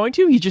not going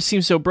to? He just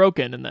seems so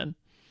broken.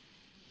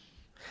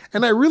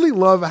 And I really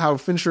love how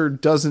Fincher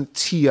doesn't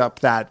tee up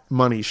that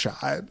money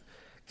shot.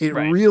 It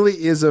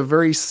really is a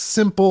very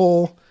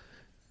simple,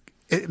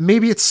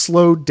 maybe it's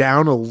slowed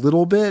down a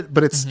little bit,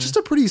 but it's just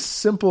a pretty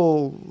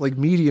simple, like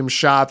medium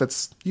shot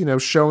that's,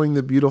 showing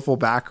the beautiful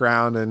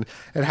background, and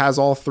it has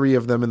all three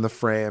of them in the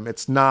frame.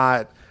 It's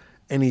not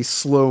any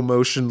slow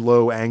motion,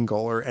 low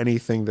angle or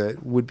anything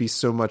that would be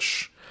so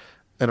much,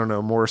 I don't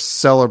know, more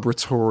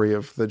celebratory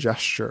of the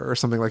gesture or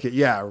something like it.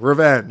 Yeah.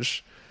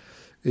 Revenge,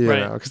 you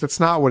know, because that's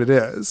not what it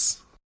is.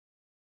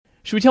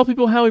 Should we tell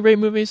people how we rate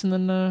movies and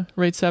then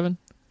rate 7?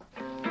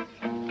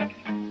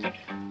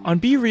 On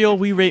Be Real,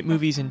 we rate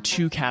movies in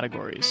 2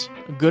 categories,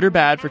 a good or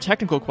bad for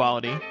technical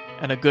quality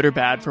and a good or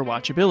bad for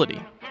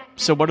watchability.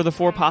 So what are the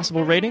 4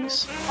 possible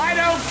ratings? I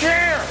don't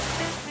care!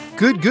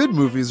 Good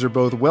movies are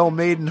both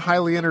well-made and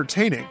highly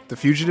entertaining. The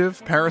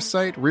Fugitive,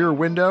 Parasite, Rear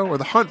Window, or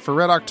The Hunt for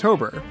Red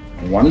October.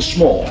 Once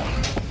more,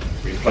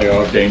 we play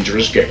our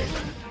dangerous game.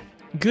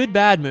 Good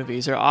bad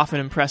movies are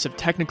often impressive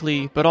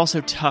technically, but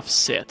also tough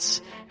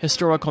sits.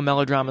 Historical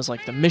melodramas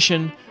like The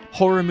Mission,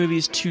 horror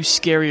movies too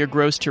scary or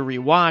gross to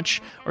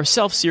rewatch, or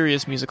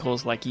self-serious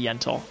musicals like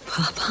Yentl.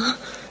 Papa,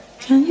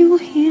 can you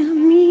hear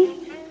me?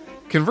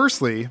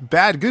 Conversely,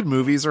 bad good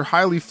movies are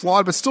highly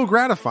flawed but still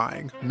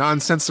gratifying.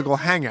 Nonsensical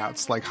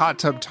hangouts like Hot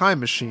Tub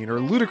Time Machine, or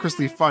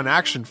ludicrously fun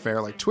action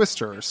fare like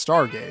Twister or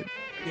Stargate.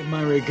 Give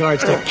my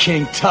regards to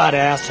King Tut,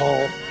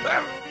 asshole.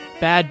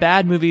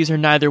 Bad movies are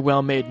neither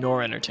well-made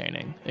nor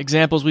entertaining.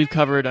 Examples we've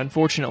covered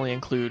unfortunately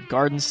include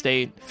Garden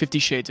State, 50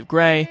 Shades of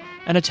Grey,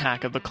 and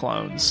Attack of the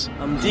Clones.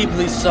 I'm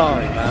deeply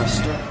sorry,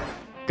 Master.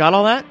 Got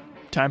all that?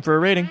 Time for a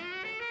rating.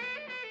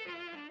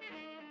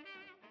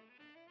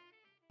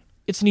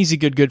 It's an easy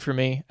good for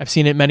me. I've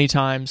seen it many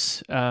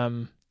times.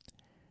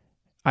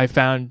 I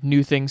found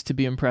new things to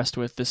be impressed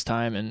with this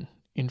time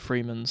in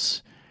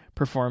Freeman's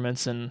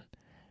performance. And,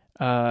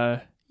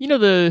 it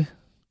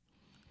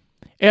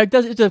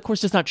of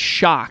course does not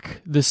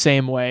shock the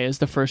same way as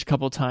the first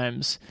couple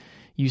times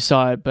you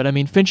saw it. But I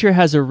mean, Fincher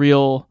has a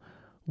real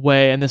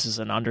way, and this is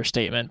an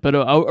understatement, but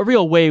a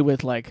real way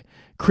with like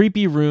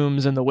creepy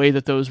rooms and the way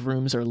that those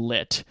rooms are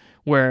lit,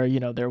 where,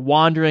 they're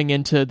wandering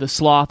into the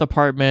sloth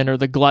apartment or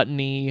the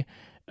gluttony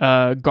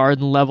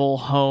garden level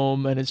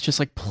home, and it's just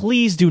like,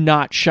 please do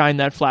not shine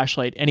that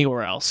flashlight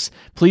anywhere else.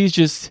 Please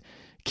just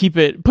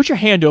put your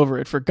hand over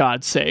it, for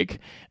God's sake.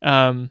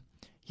 I'm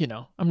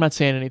not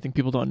saying anything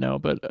people don't know,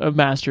 but a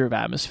master of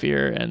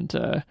atmosphere. And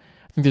I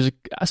think there's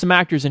some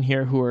actors in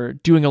here who are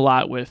doing a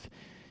lot with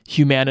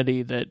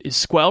humanity that is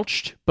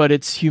squelched, but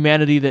it's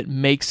humanity that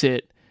makes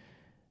it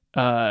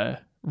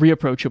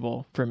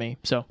reapproachable for me.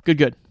 So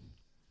good.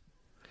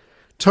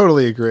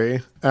 Totally agree.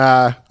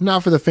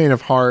 Not for the faint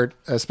of heart,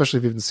 especially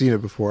if you haven't seen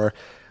it before.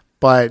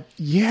 But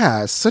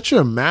yeah, such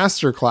a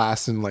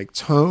masterclass in like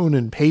tone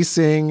and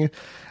pacing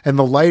and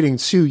the lighting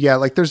too. Yeah,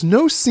 like there's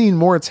no scene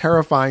more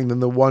terrifying than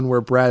the one where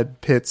Brad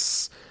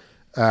Pitt's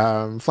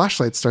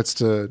flashlight starts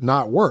to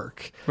not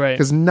work. Right.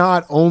 Because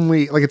not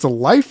only like it's a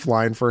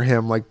lifeline for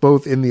him, like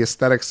both in the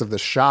aesthetics of the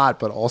shot,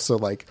 but also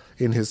like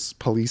in his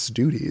police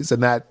duties.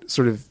 And that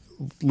sort of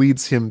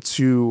leads him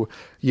to,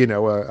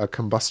 a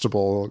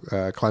combustible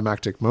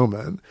climactic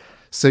moment.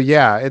 So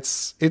yeah,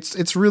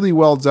 it's really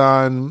well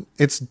done.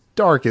 It's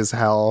dark as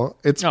hell.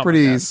 It's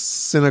pretty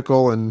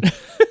cynical and,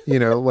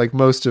 like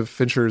most of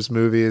Fincher's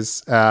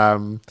movies.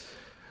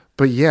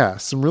 But yeah,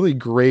 some really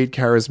great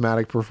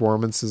charismatic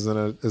performances in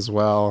it as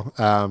well.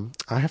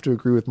 I have to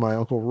agree with my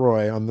Uncle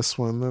Roy on this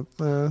one.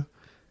 That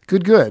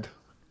good.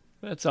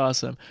 That's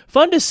awesome.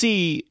 Fun to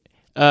see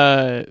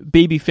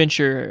Baby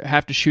Fincher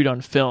have to shoot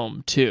on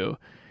film too.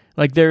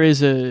 Like there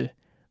is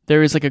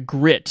like a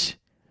grit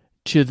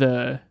to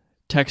the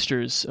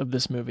textures of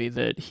this movie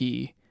that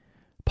he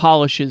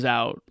polishes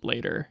out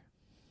later.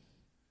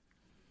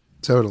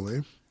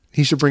 Totally.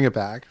 He should bring it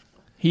back.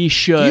 He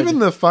should. Even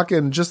the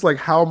fucking, just like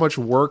how much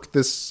work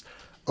this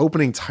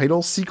opening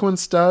title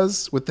sequence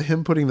does with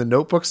him putting the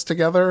notebooks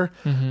together.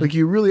 Mm-hmm. Like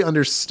you really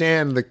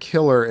understand the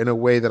killer in a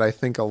way that I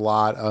think a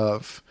lot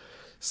of,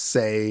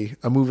 say,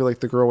 a movie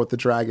like The Girl with the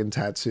Dragon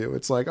Tattoo.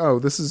 It's like, oh,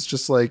 this is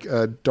just like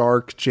a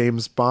dark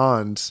James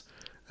Bond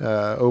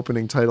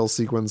opening title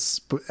sequence,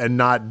 and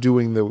not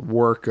doing the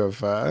work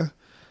of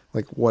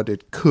like what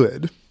it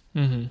could.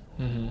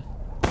 Mm-hmm. Mm-hmm.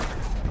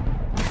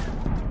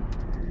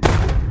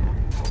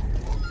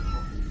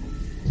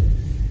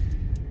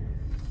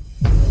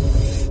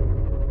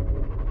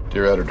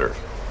 Dear editor,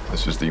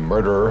 this is the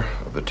murderer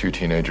of the two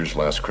teenagers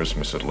last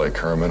Christmas at Lake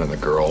Herman and the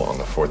girl on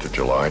the 4th of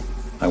July.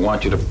 I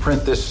want you to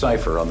print this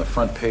cipher on the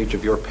front page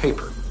of your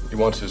paper. He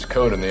wants his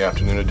code in the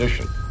afternoon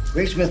edition.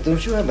 Rick Smith,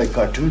 don't you have a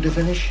cartoon to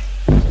finish?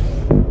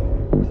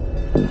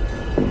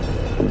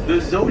 The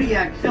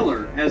Zodiac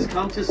Killer has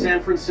come to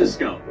San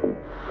Francisco.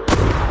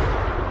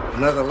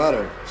 Another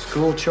letter.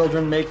 School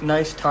children make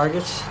nice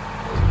targets.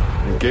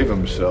 He gave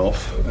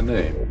himself a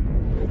name.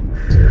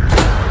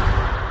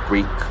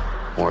 Greek,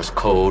 Morse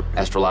code,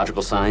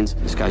 astrological signs.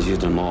 This guy's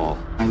used them all.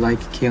 I like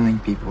killing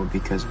people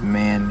because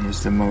man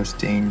is the most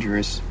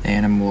dangerous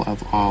animal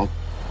of all.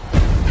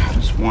 How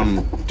does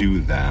one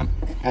do that?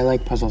 I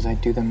like puzzles. I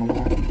do them a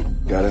lot.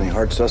 Got any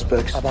hard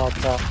suspects? About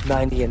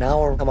 90 an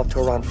hour. I'm up to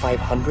around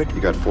 500.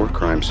 You got 4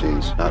 crime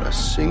scenes, not a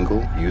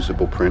single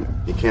usable print.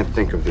 You can't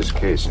think of this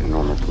case in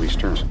normal police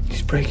terms.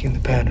 He's breaking the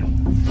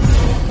pattern.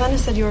 Lana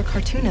said you were a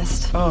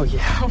cartoonist. Oh,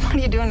 yeah. What are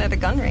you doing at a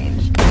gun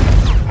range?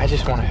 I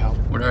just want to help.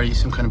 What are you,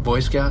 some kind of Boy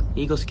Scout?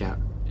 Eagle Scout,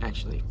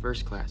 actually.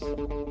 First class.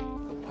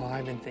 Oh,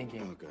 I've been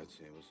thinking. Oh, God,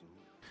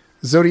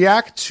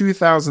 Zodiac,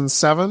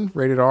 2007,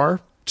 rated R.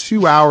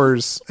 2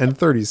 hours and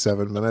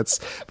 37 minutes.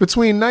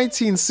 Between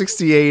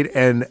 1968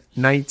 and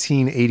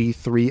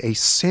 1983, a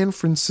San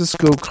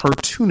Francisco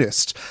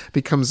cartoonist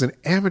becomes an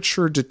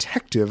amateur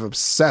detective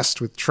obsessed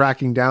with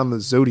tracking down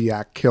the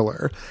Zodiac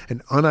Killer,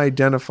 an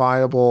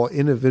unidentified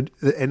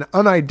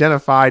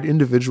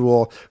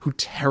individual who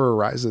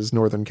terrorizes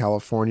Northern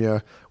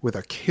California with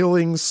a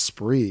killing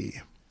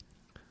spree.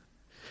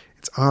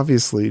 It's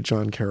obviously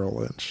John Carroll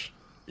Lynch.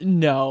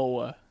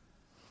 No.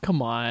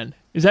 Come on.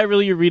 Is that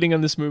really your reading on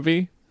this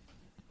movie?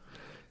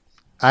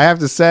 I have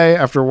to say,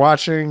 after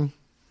watching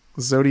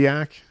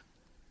Zodiac,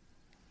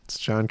 it's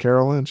John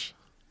Carroll Lynch.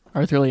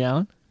 Arthur Lee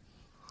Allen?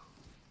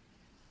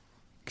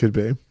 Could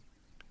be.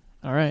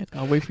 All right.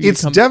 I'll wait for you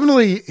It's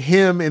definitely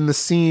him in the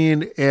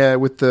scene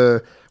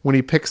when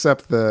he picks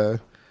up the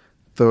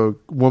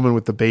woman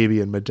with the baby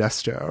in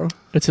Modesto.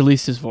 It's at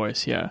least his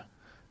voice, yeah.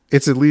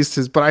 It's at least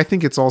his, but I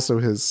think it's also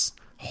his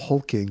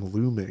hulking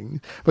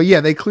looming. But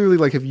yeah, they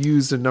clearly have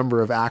used a number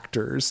of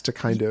actors to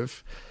kind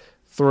of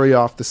throw you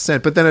off the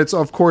scent. But then it's,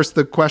 of course,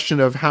 the question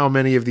of how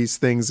many of these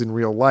things in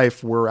real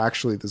life were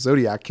actually the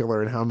Zodiac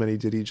Killer and how many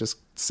did he just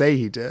say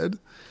he did.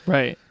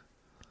 Right.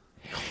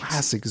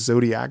 Classic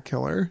Zodiac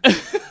Killer.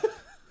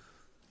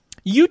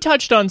 You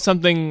touched on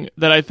something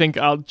that I think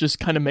I'll just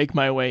kind of make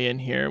my way in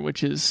here,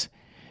 which is,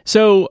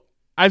 so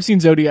I've seen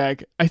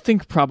Zodiac, I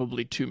think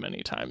probably too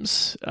many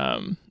times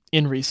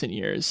in recent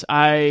years.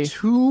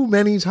 Too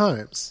many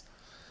times?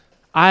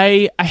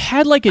 I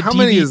had like a How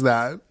many is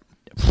that?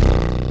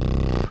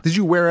 Did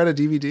you wear out a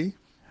DVD?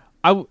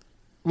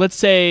 Let's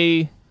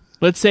say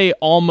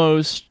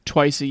almost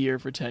twice a year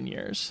for 10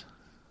 years.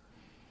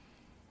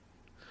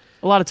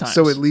 A lot of times.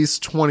 So at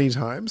least 20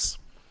 times.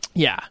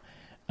 Yeah.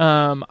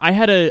 I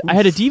had a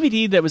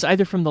DVD that was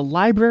either from the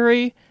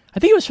library. I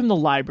think it was from the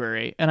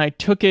library, and I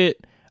took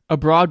it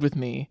abroad with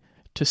me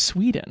to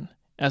Sweden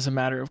as a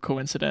matter of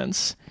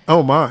coincidence.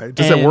 Oh my.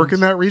 Does it work in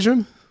that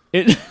region?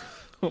 It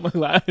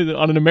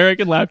on an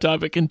American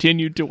laptop, it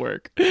continued to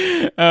work.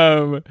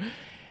 And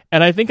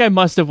I think I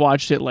must have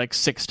watched it like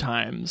 6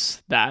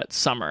 times that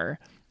summer.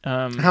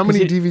 How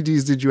many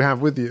DVDs did you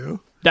have with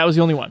you? That was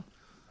the only one.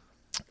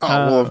 Oh,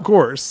 well, of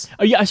course.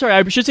 Oh, yeah, sorry.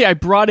 I should say I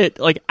brought it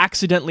like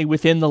accidentally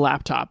within the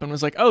laptop and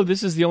was like, oh,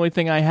 this is the only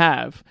thing I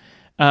have.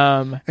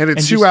 And at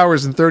 2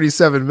 hours and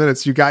 37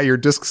 minutes, you got your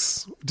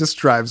disk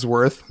drives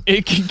worth.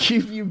 It can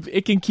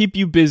keep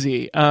you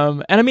busy.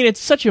 And I mean, it's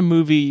such a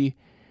movie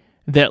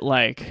that,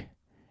 like,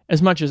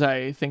 as much as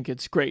I think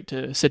it's great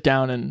to sit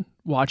down and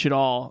watch it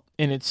all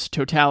in its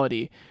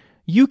totality,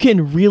 you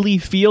can really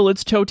feel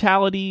its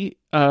totality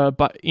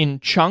but in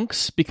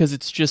chunks, because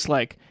it's just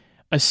like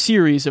a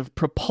series of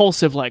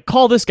propulsive, like,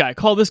 call this guy.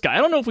 I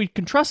don't know if we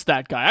can trust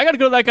that guy. I got to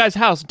go to that guy's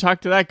house and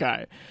talk to that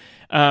guy.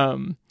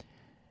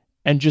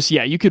 And just,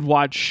 yeah, you could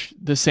watch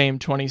the same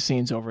 20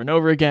 scenes over and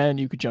over again.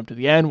 You could jump to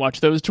the end, watch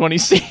those 20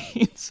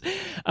 scenes.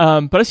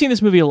 But I've seen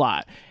this movie a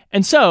lot.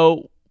 And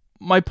so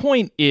my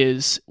point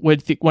is, when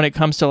it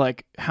comes to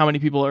like how many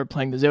people are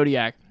playing the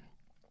Zodiac,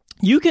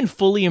 you can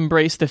fully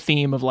embrace the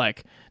theme of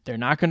like, they're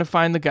not going to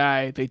find the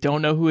guy. They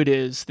don't know who it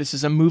is. This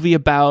is a movie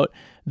about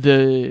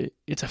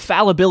it's a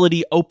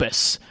fallibility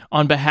opus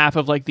on behalf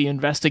of like the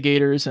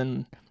investigators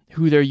and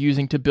who they're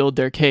using to build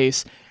their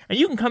case. And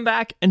you can come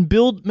back and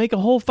make a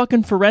whole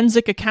fucking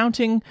forensic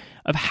accounting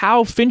of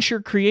how Fincher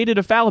created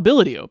a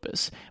fallibility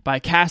opus by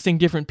casting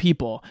different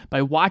people,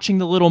 by watching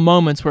the little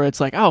moments where it's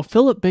like, oh,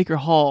 Philip Baker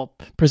Hall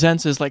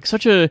presents as like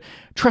such a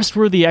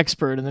trustworthy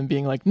expert, and then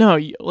being like, no,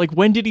 like,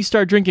 when did he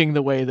start drinking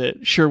the way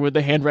that Sherwood,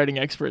 the handwriting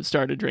expert,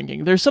 started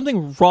drinking? There's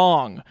something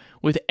wrong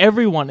with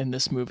everyone in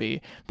this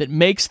movie that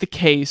makes the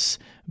case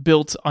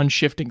built on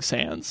shifting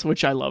sands,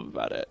 which I love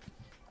about it.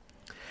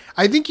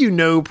 I think you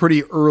know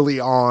pretty early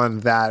on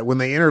that when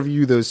they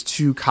interview those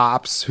 2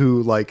 cops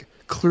who like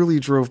clearly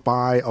drove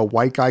by a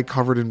white guy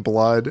covered in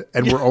blood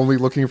and were only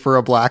looking for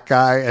a black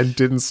guy and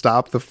didn't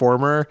stop the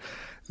former,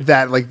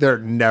 that like they're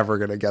never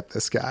going to get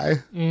this guy.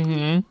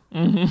 Mm-hmm.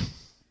 Mm-hmm.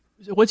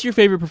 So what's your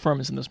favorite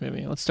performance in this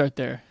movie? Let's start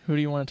there. Who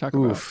do you want to talk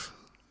about?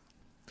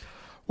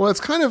 Well,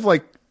 it's kind of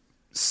like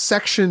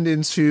sectioned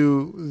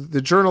into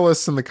the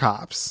journalists and the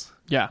cops.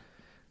 Yeah.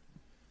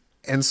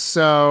 And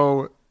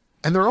so...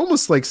 and they're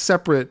almost like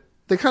separate.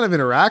 They kind of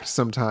interact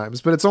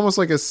sometimes, but it's almost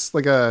like a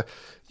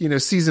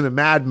season of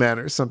Mad Men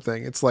or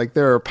something. It's like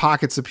there are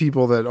pockets of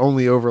people that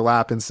only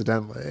overlap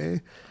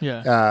incidentally.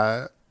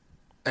 Yeah.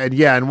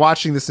 And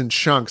watching this in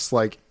chunks,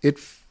 like it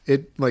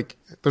like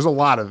there's a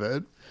lot of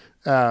it.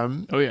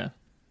 Oh yeah.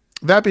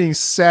 That being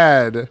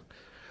said,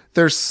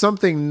 there's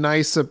something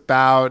nice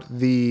about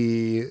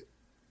the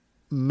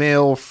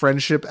male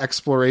friendship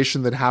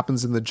exploration that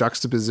happens in the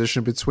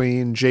juxtaposition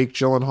between Jake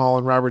Gyllenhaal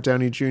and Robert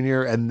Downey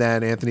Jr. and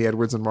then Anthony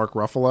Edwards and Mark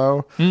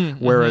Ruffalo.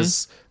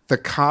 Whereas the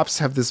cops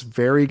have this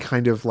very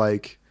kind of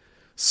like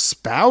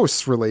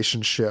spouse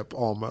relationship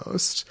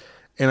almost.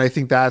 And I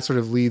think that sort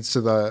of leads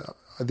to the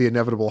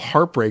inevitable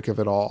heartbreak of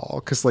it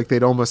all. 'Cause like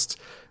they'd almost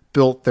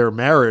built their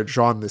marriage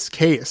on this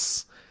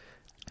case,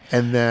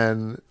 and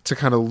then to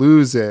kind of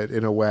lose it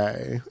in a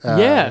way.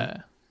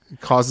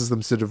 Causes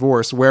them to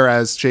divorce,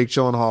 whereas Jake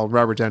Gyllenhaal and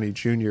Robert Downey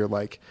Jr.,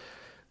 like,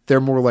 they're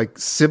more like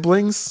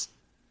siblings,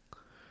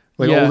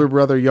 like older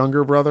brother,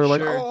 younger brother,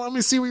 like, oh, let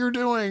me see what you're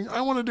doing. I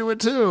want to do it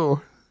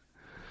too.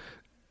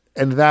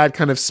 And that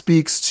kind of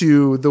speaks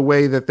to the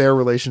way that their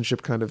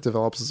relationship kind of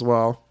develops as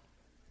well.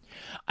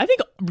 I think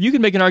you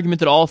can make an argument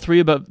that all 3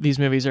 about these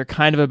movies are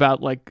kind of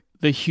about like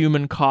the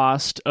human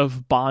cost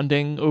of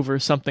bonding over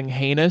something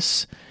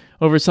heinous,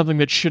 over something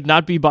that should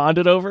not be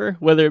bonded over,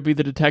 whether it be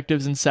the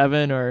detectives in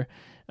Seven or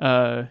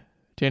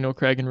Daniel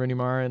Craig and Rooney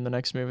Mara in the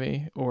next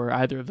movie, or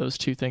either of those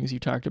 2 things you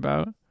talked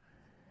about.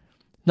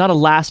 Not a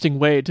lasting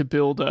way to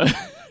build a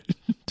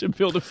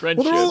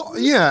friendship. Well,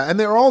 and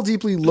they're all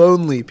deeply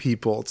lonely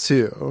people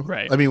too.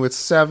 Right. I mean, with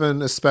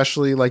Seven,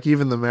 especially, like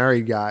even the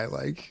married guy,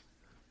 like,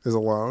 is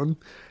alone.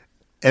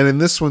 And in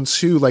this one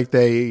too, like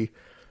they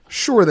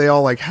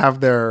all like have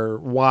their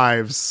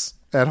wives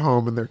at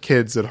home and their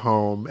kids at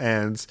home,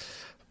 and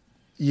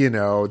you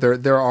know,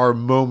 there are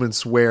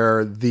moments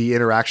where the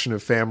interaction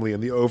of family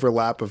and the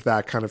overlap of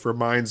that kind of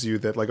reminds you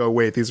that like, oh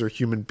wait, these are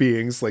human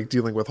beings like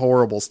dealing with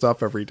horrible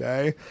stuff every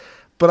day.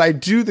 But I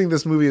do think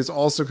this movie is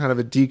also kind of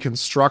a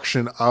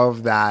deconstruction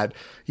of that,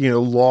 you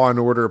know, Law and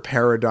Order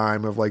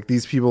paradigm of like,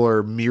 these people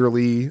are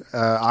merely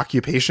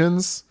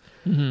occupations.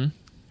 Mm-hmm.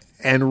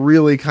 and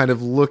really kind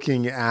of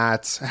looking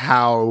at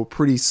how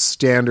pretty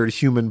standard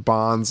human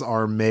bonds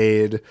are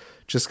made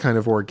just kind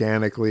of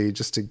organically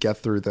just to get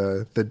through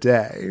the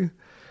day.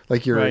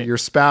 Like your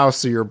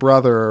spouse or your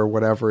brother or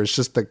whatever is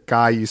just the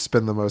guy you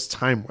spend the most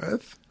time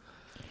with.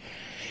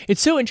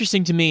 It's so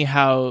interesting to me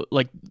how,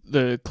 like,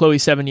 the Chloe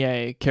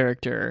Sevigny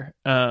character,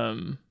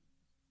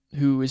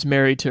 who is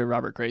married to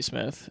Robert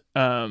Graysmith,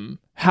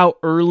 how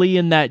early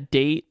in that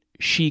date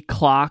she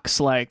clocks,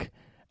 like,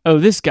 oh,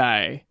 this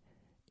guy,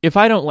 if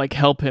I don't, like,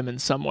 help him in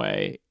some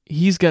way,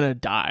 he's gonna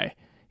die.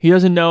 He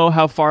doesn't know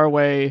how far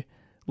away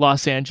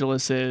Los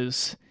Angeles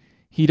is.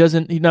 He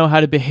doesn't know how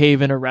to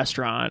behave in a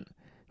restaurant.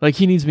 Like,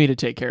 he needs me to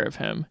take care of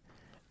him.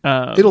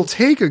 It'll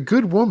take a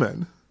good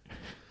woman.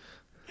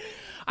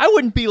 I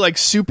wouldn't be, like,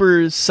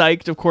 super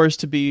psyched, of course,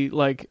 to be,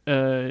 like,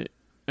 an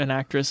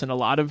actress in a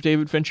lot of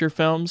David Fincher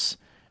films.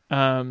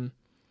 But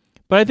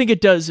I think it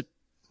does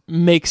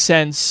make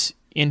sense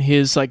in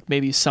his, like,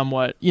 maybe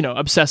somewhat,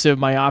 obsessive,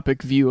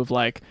 myopic view of,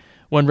 like,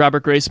 when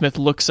Robert Graysmith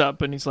looks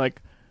up and he's like,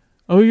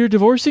 oh, you're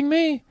divorcing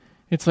me?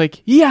 It's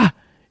like, yeah,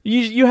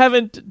 you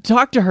haven't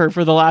talked to her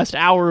for the last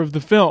hour of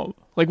the film.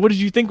 Like, what did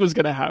you think was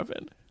going to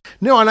happen?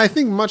 No, and I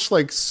think much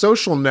like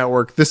Social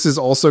Network, this is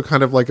also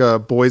kind of like a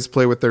boys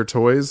play with their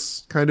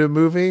toys kind of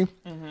movie,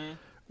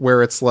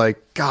 where it's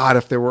like, God,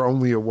 if there were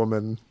only a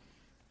woman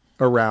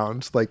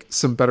around, like,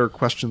 some better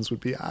questions would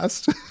be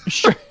asked.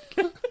 Sure.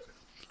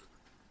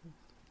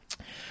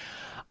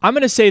 I'm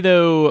going to say,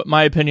 though,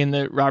 my opinion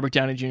that Robert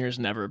Downey Jr. has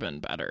never been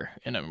better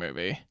in a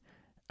movie.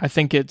 I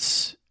think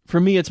for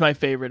me, it's my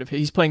favorite.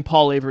 He's playing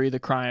Paul Avery, the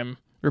crime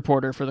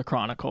reporter for the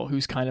Chronicle,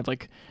 who's kind of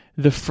like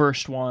the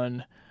first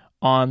one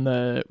on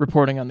the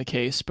reporting on the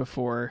case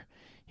before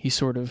he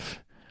sort of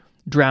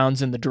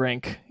drowns in the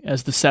drink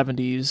as the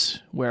 70s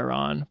wear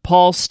on.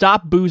 Paul,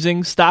 stop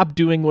boozing, stop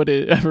doing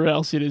whatever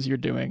else it is you're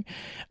doing.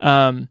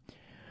 But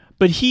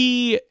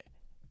it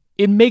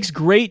makes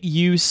great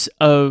use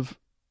of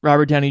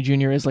Robert Downey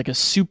Jr. as like a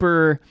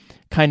super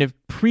kind of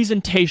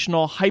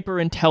presentational, hyper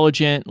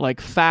intelligent,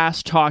 like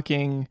fast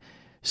talking,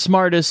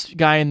 smartest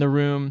guy in the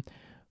room.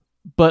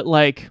 But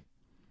like,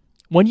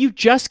 when you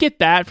just get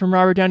that from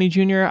Robert Downey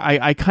Jr.,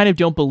 I kind of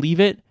don't believe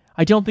it.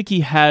 I don't think he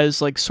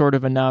has like sort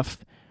of enough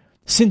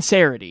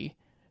sincerity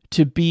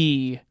to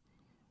be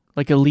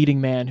like a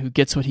leading man who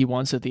gets what he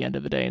wants at the end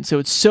of the day. And so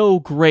it's so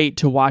great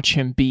to watch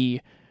him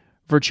be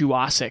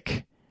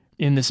virtuosic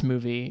in this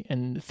movie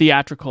and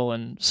theatrical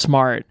and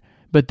smart,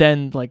 but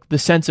then like the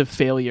sense of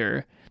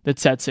failure that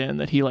sets in,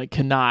 that he like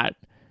cannot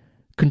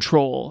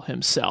control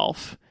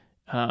himself.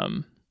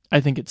 I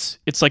think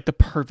it's like the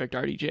perfect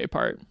RDJ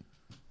part.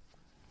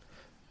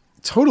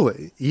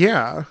 Totally.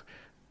 Yeah.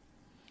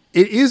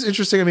 It is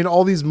interesting. I mean,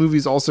 all these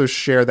movies also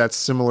share that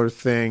similar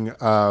thing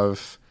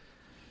of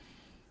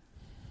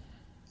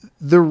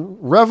the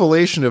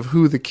revelation of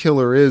who the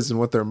killer is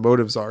and what their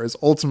motives are is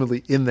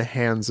ultimately in the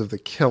hands of the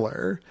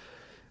killer.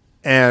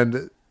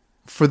 And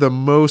for the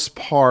most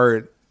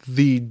part,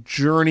 the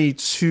journey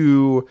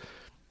to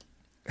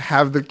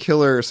have the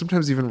killer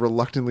sometimes even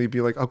reluctantly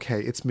be like,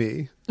 okay, it's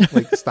me.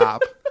 Like,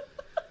 stop.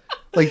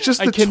 Like,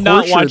 just the I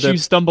cannot torture watch you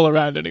stumble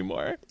around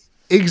anymore.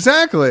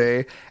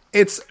 Exactly.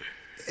 It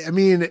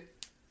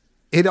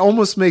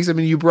almost makes,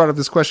 you brought up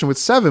this question with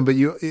Seven, but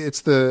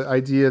it's the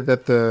idea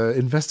that the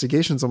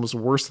investigation is almost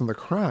worse than the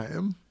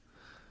crime.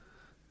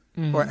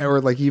 Mm-hmm.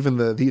 Or like even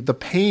the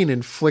pain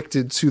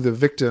inflicted to the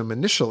victim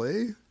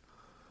initially.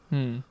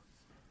 And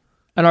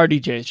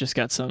RDJ's just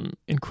got some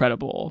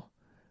incredible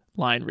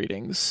line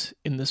readings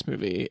in this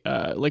movie.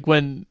 Like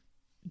when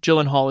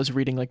Gyllenhaal is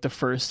reading like the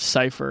first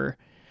cipher,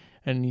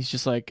 and he's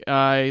just like,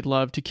 I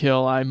love to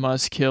kill, I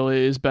must kill, it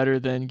is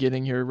better than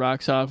getting your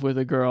rocks off with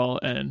a girl.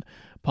 And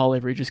Paul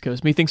Avery just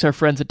goes, methinks our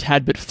friend's a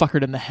tad bit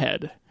fuckered in the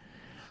head.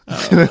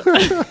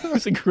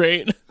 It's a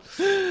great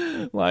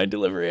line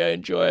delivery I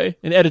enjoy.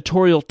 An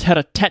editorial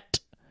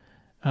tete-a-tete.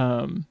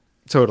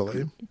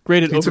 Totally.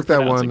 Great at he took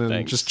that one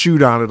and just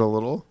chewed on it a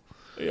little.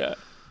 Yeah.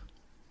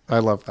 I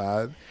love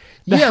that.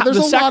 There's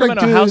a Sacramento lot of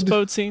good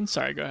houseboat scene.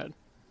 Sorry, go ahead.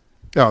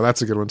 Oh,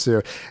 that's a good one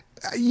too.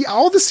 Yeah,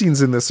 all the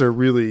scenes in this are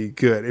really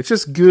good. It's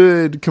just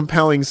good,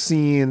 compelling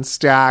scenes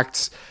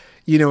stacked.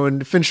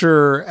 And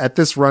Fincher at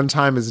this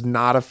runtime is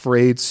not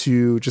afraid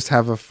to just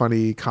have a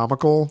funny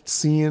comical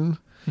scene.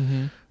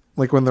 Mm-hmm.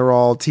 Like when they're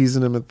all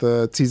teasing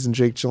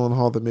Jake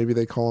Gyllenhaal that maybe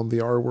they call him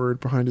the R word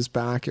behind his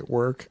back at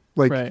work.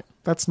 Like, right.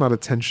 That's not a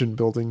tension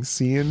building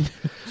scene.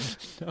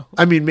 No.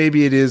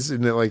 Maybe it is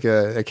in like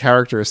a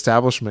character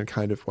establishment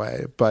kind of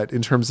way, but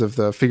in terms of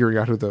the figuring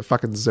out who the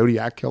fucking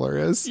Zodiac killer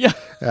is,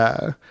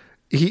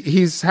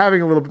 he's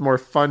having a little bit more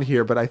fun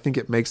here, but I think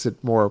it makes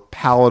it more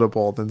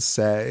palatable than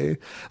say,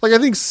 like, I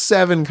think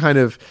Seven kind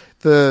of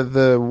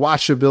the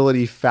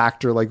watchability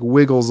factor like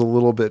wiggles a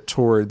little bit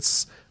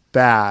towards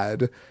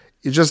bad.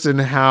 Just in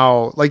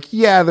how, like,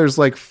 there's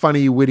like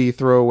funny, witty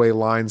throwaway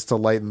lines to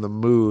lighten the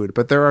mood,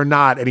 but there are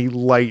not any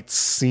light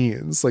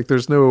scenes. Like, they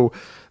don't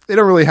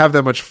really have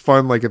that much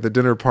fun, like at the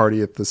dinner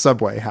party at the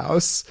Subway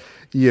house,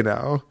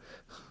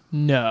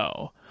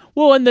 No.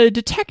 Well, and the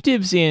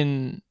detectives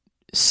in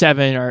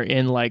 7 are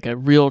in like a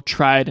real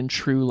tried and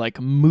true like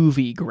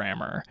movie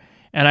grammar.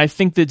 And I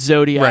think that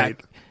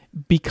Zodiac,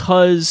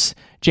 because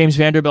James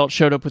Vanderbilt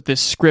showed up with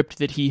this script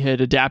that he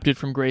had adapted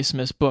from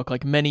Graysmith's book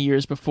like many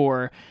years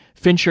before,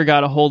 Fincher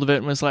got a hold of it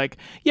and was like,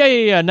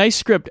 yeah, nice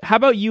script. How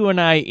about you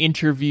and I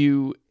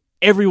interview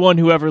everyone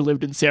who ever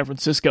lived in San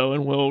Francisco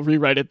and we'll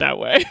rewrite it that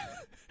way?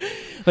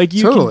 Like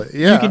you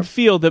can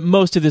feel that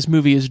most of this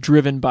movie is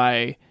driven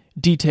by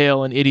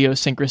detail and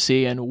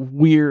idiosyncrasy and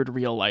weird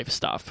real life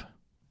stuff.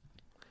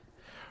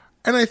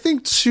 And I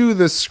think too,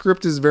 the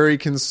script is very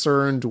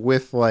concerned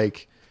with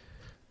like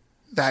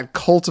that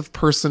cult of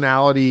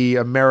personality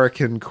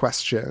American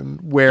question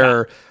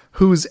where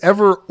who's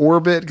ever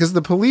orbit, because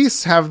the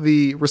police have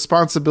the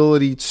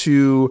responsibility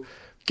to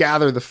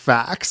gather the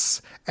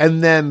facts,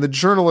 and then the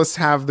journalists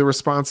have the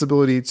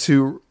responsibility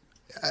to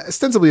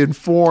ostensibly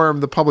inform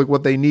the public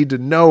what they need to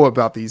know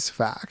about these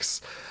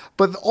facts.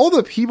 But all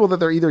the people that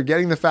they're either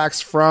getting the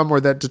facts from or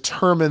that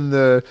determine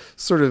the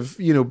sort of,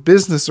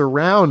 business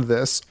around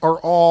this are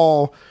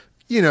all,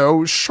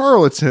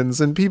 charlatans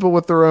and people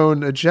with their own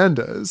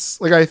agendas.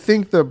 Like, I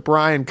think the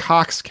Brian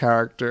Cox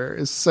character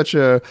is such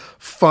a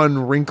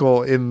fun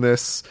wrinkle in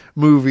this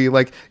movie.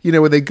 Like,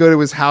 when they go to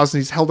his house and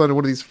he's held onto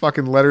one of these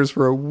fucking letters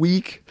for a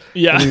week.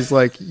 Yeah. And he's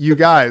like, you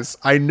guys,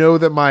 I know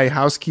that my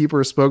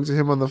housekeeper spoke to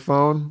him on the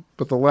phone,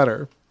 but the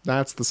letter,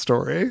 that's the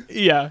story.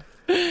 Yeah.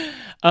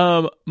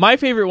 My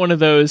favorite one of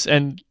those,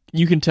 and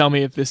you can tell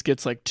me if this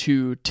gets like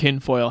too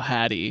tinfoil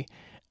hatty.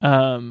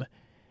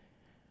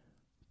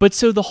 But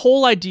so the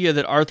whole idea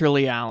that Arthur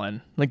Lee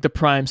Allen, like the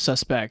prime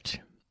suspect,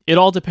 it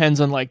all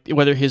depends on like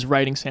whether his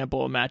writing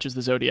sample matches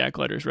the Zodiac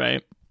letters,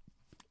 right?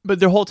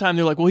 But the whole time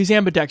they're like, well, he's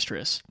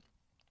ambidextrous.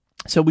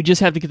 So we just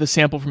have to get the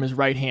sample from his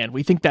right hand.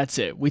 We think that's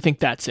it.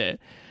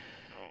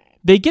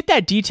 They get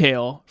that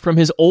detail from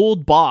his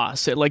old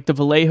boss at like the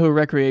Vallejo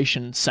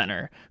Recreation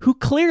Center, who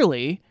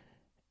clearly,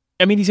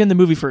 I mean, he's in the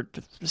movie for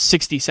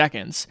 60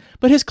 seconds,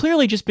 but has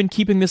clearly just been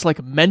keeping this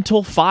like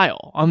mental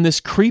file on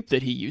this creep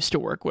that he used to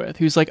work with,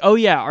 who's like, oh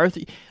yeah, Arthur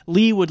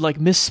Lee would like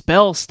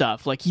misspell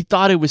stuff. Like he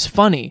thought it was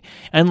funny.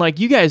 And like,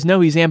 you guys know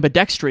he's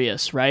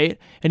ambidextrous, right?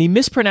 And he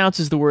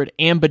mispronounces the word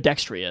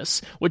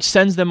ambidextrous, which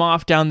sends them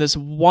off down this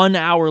 1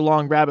 hour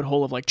long rabbit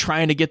hole of like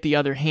trying to get the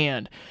other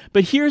hand.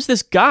 But here's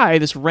this guy,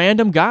 this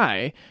random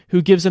guy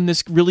who gives them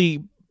this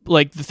really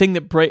like the thing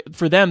that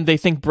for them they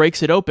think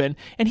breaks it open,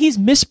 and he's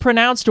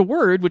mispronounced a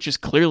word, which is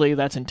clearly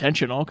that's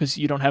intentional because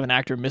you don't have an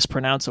actor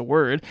mispronounce a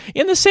word,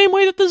 in the same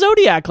way that the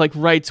Zodiac like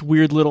writes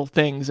weird little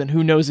things and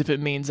who knows if it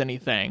means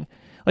anything.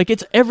 Like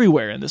it's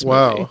everywhere in this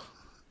movie.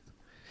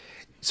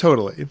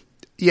 Totally.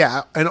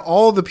 Yeah, and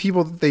all the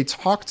people that they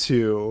talk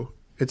to,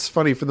 it's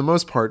funny, for the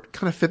most part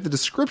kind of fit the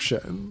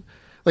description.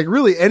 Like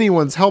really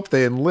anyone's help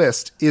they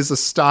enlist is a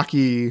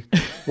stocky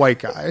white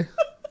guy.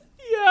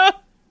 Yeah,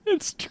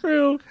 it's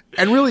true.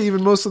 And really,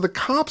 even most of the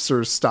cops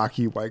are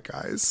stocky white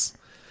guys.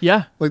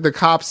 Yeah. Like the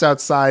cops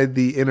outside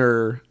the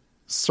inner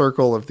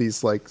circle of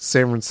these like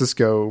San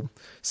Francisco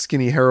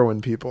skinny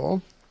heroin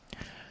people.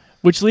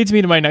 Which leads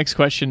me to my next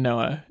question,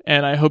 Noah,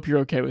 and I hope you're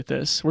okay with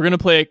this. We're going to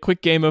play a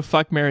quick game of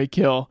Fuck, Marry,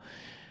 Kill.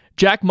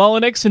 Jack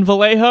Mullenix in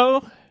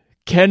Vallejo,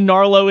 Ken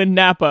Narlow in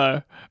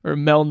Napa, or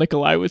Mel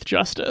Nikolai with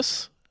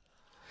Justice?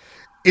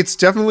 It's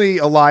definitely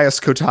Elias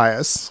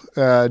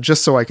Koteas,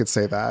 just so I could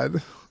say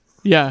that.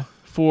 Yeah,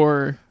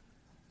 for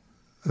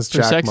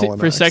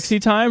sexy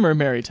time or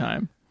marry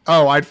time?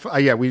 Oh,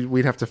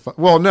 we'd have to.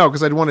 Well, no,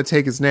 because I'd want to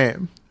take his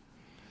name.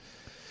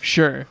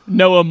 Sure,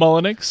 Noah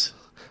Mullenix,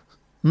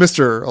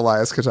 Mr.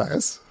 Elias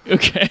Koteas.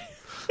 Okay.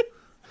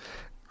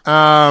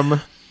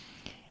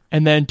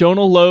 And then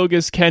Donal Logue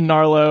as Ken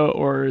Narlow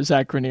or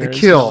Zach Grenier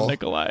as Mel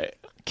Nikolai.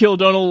 Kill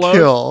Donal Logue.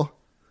 Kill.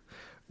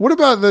 What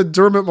about the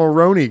Dermot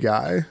Mulroney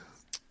guy?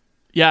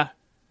 Yeah,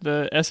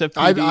 the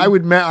SFPD.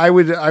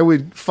 I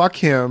would fuck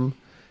him.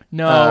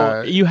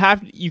 No,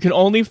 you can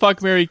only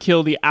fuck, marry,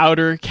 kill the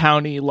outer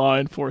county law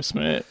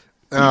enforcement.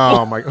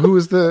 Oh my! Who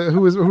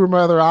are my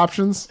other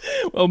options?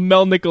 Well,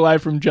 Mel Nikolai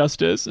from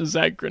Justice is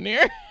Zach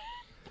Grenier.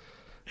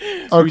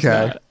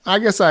 Okay, I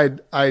guess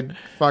I'd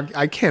fuck.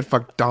 I can't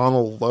fuck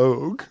Donal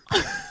Logue.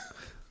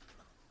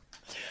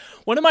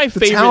 One of my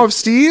favorite. The Town of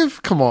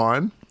Steve. Come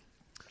on,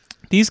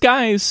 these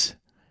guys.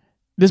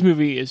 This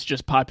movie is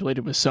just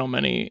populated with so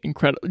many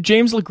incredible.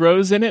 James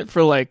LeGros in it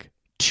for like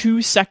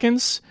 2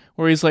 seconds.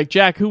 Where he's like,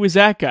 Jack, who is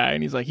that guy?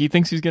 And he's like, he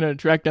thinks he's going to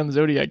track down the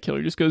Zodiac Killer.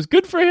 He just goes,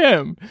 good for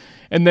him.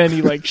 And then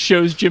he like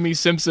shows Jimmy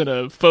Simpson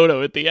a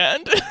photo at the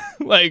end.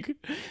 Like,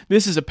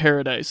 this is a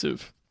paradise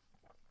of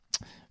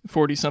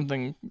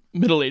 40-something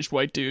middle-aged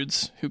white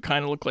dudes who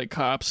kind of look like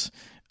cops.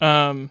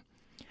 But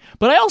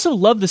I also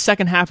love the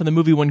second half of the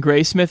movie when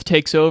Graysmith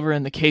takes over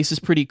and the case is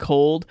pretty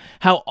cold.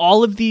 How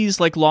all of these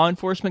like law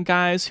enforcement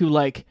guys who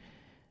like,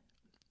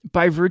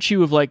 by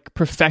virtue of like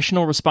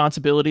professional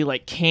responsibility,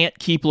 like can't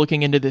keep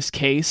looking into this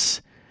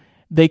case,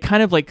 they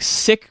kind of like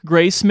sick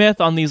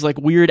Graysmith on these like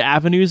weird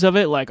avenues of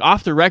it, like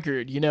off the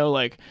record,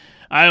 like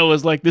I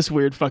always like this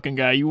weird fucking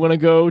guy. You want to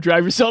go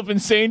drive yourself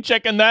insane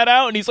checking that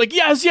out? And he's like,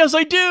 yes,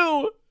 I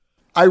do.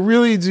 I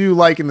really do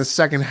like in the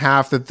second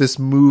half that this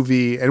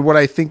movie, and what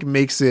I think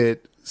makes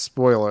it,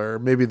 spoiler,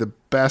 maybe the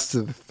best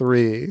of the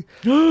three,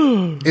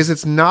 is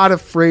it's not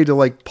afraid to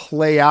like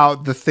play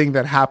out the thing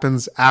that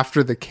happens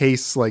after the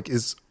case like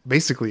is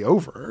basically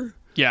over.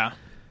 Yeah.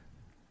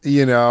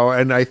 You know,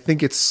 and I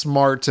think it's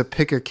smart to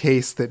pick a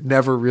case that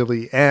never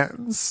really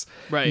ends.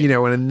 Right. You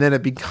know, and then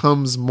it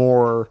becomes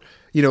more,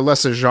 you know,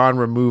 less a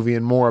genre movie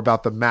and more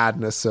about the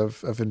madness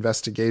of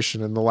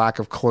investigation and the lack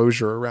of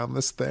closure around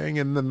this thing,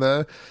 and then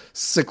the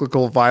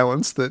cyclical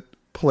violence that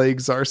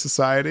plagues our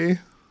society.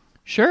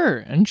 Sure.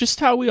 And just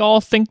how we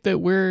all think that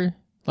we're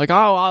like,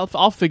 oh,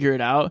 I'll figure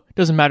it out.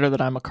 Doesn't matter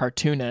that I'm a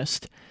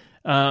cartoonist.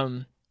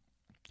 And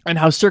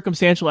how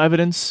circumstantial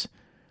evidence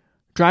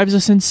drives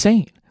us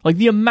insane. Like,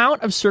 the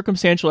amount of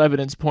circumstantial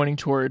evidence pointing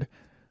toward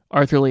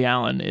Arthur Lee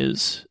Allen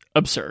is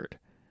absurd.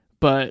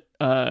 But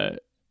the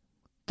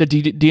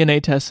DNA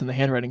tests and the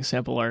handwriting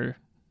sample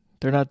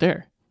they're not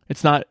there.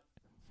 It's not,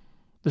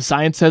 the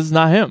science says it's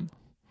not him.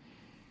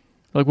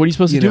 Like, what are you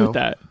supposed to do with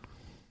that?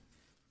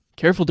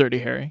 Careful, Dirty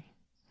Harry.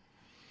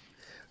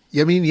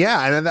 I mean,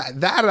 yeah, and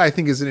that I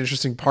think is an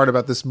interesting part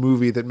about this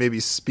movie that maybe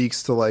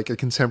speaks to like a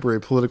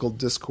contemporary political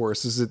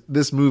discourse, is that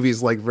this movie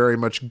is like very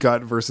much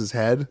gut versus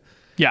head.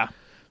 Yeah.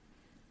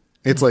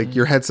 It's like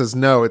your head says,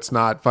 no, it's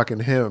not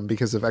fucking him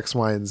because of X,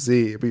 Y, and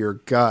Z, but your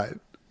gut,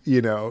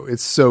 you know,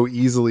 it's so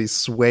easily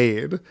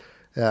swayed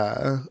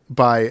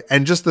by,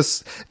 and just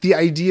the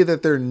idea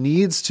that there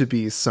needs to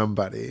be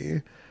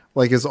somebody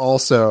like is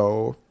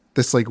also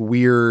this like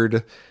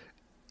weird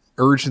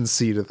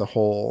urgency to the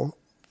whole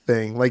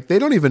thing. Like, they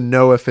don't even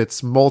know if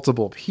it's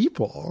multiple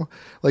people.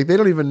 Like, they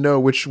don't even know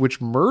which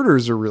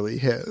murders are really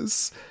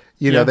his.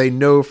 You know, they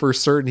know for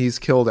certain he's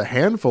killed a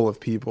handful of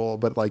people,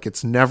 but like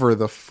it's never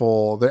the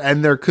full.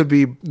 And there could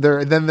be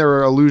then there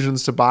are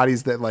allusions to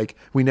bodies that like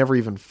we never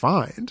even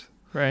find.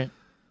 Right.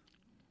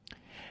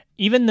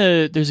 Even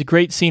there's a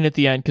great scene at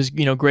the end because,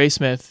 you know,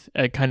 Graysmith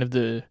at kind of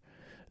the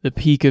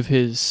peak of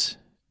his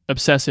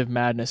obsessive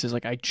madness is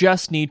like, I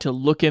just need to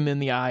look him in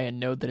the eye and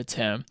know that it's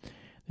him.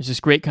 There's this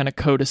great kind of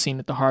coda scene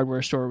at the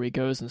hardware store where he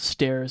goes and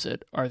stares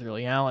at Arthur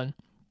Lee Allen.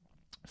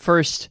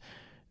 First,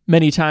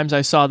 many times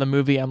I saw the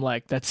movie, I'm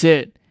like, that's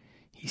it.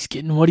 He's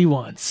getting what he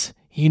wants.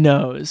 He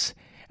knows.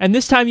 And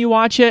this time you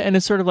watch it, and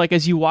it's sort of like,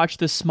 as you watch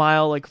the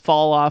smile like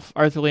fall off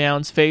Arthur Lee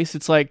Allen's face,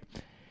 it's like,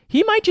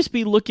 he might just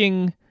be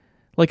looking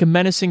like a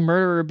menacing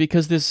murderer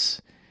because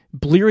this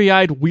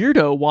bleary-eyed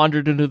weirdo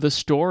wandered into the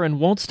store and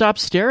won't stop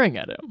staring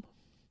at him.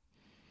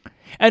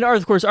 And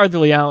of course, Arthur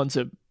Lee Allen's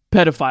a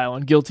pedophile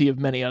and guilty of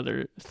many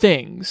other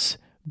things,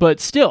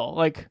 but still,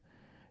 like,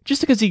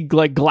 just because he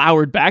like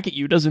glowered back at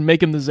you doesn't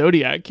make him the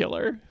Zodiac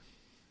killer.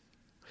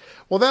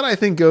 Well, that I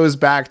think goes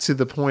back to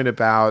the point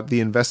about the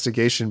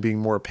investigation being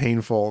more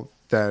painful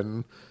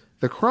than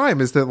the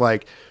crime, is that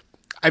like,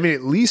 I mean,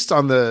 at least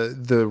on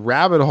the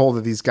rabbit hole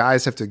that these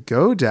guys have to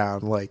go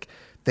down, like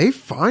they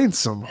find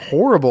some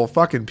horrible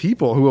fucking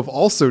people who have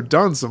also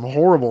done some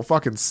horrible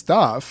fucking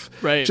stuff.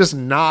 Right. Just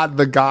not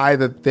the guy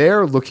that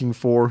they're looking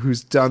for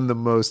who's done the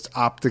most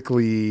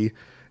optically,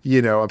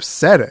 you know,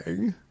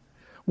 upsetting.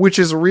 Which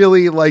is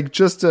really like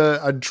just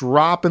a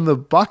drop in the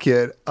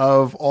bucket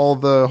of all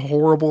the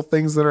horrible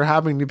things that are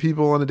happening to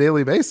people on a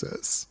daily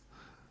basis.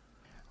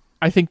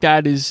 I think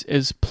that is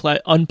as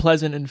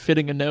unpleasant and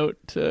fitting a note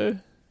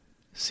to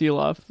seal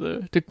off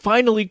to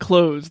finally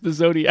close the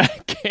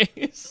Zodiac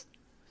case.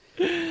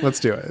 Let's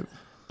do it.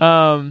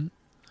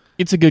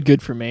 It's a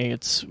good for me.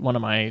 It's one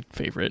of my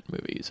favorite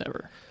movies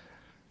ever.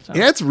 So.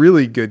 Yeah, it's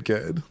really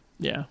good.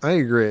 Yeah. I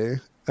agree.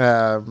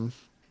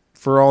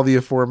 For all the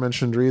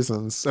aforementioned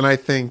reasons. And I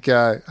think,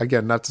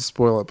 again, not to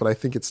spoil it, but I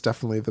think it's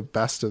definitely the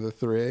best of the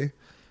three.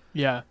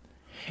 Yeah.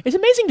 It's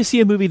amazing to see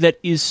a movie that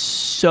is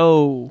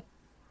so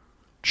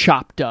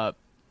chopped up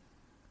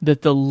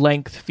that the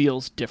length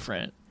feels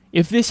different.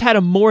 If this had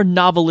a more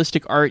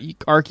novelistic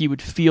arc, you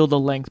would feel the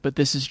length, but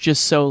this is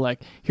just so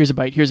like, here's a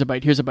bite, here's a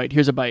bite, here's a bite,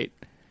 here's a bite,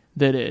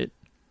 that it,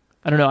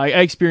 I don't know, I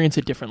experience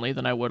it differently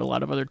than I would a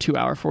lot of other 2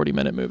 hour,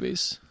 40-minute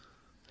movies.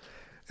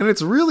 And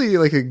it's really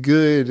like a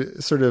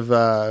good sort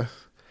of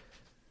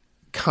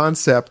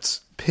concept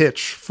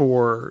pitch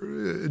for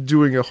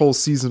doing a whole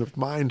season of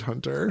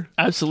Mindhunter.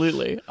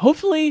 Absolutely.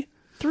 Hopefully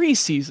 3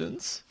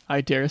 seasons,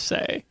 I dare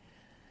say.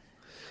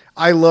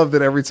 I love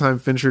that every time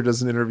Fincher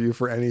does an interview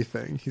for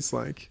anything, he's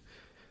like,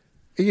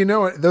 you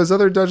know, those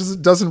other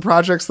dozen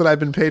projects that I've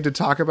been paid to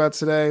talk about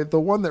today, the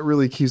one that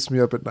really keeps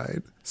me up at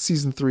night,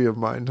 season 3 of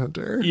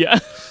Mindhunter. Yeah.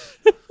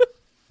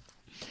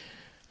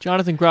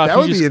 Jonathan Groff. That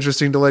would be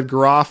interesting to let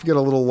Groff get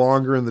a little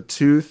longer in the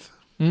tooth.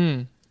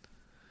 Mm.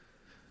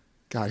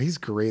 God, he's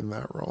great in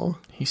that role.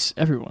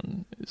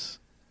 Everyone is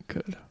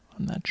good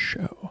on that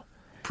show.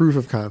 Proof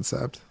of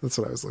concept. That's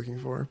what I was looking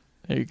for.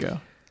 There you go.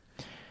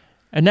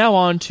 And now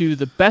on to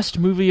the best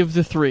movie of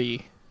the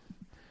 3.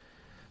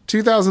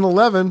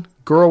 2011,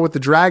 Girl with the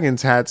Dragon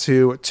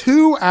Tattoo,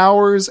 2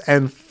 hours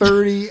and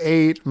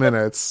 38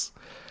 minutes.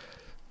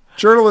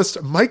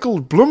 Journalist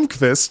Michael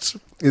Blomkvist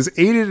is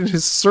aided in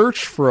his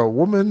search for a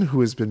woman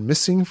who has been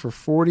missing for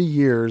 40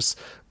 years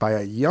by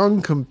a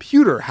young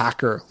computer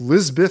hacker,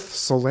 Lisbeth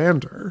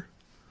Salander.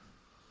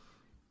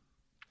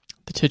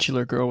 The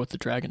titular girl with the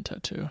dragon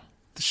tattoo.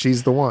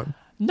 She's the one.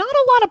 Not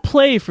a lot of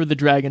play for the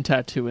dragon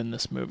tattoo in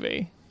this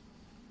movie.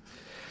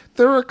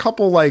 There are a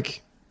couple,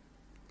 like,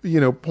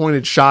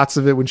 pointed shots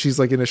of it when she's,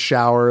 like, in a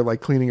shower,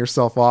 like, cleaning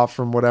herself off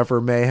from whatever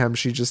mayhem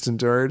she just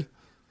endured.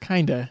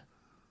 Kinda.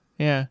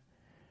 Yeah.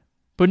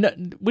 But no,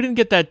 we didn't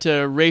get that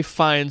Ralph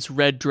Fiennes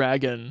red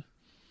dragon.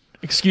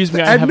 Excuse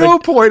me. At no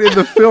point in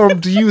the film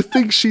do you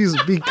think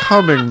she's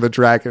becoming the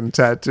dragon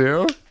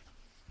tattoo.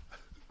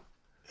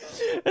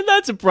 And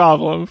that's a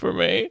problem for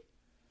me.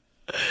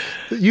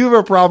 You have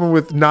a problem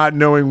with not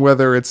knowing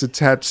whether it's a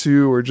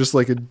tattoo or just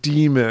like a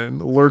demon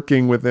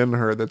lurking within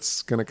her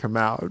that's going to come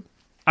out.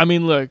 I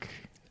mean, look,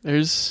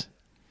 this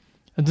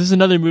is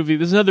another movie.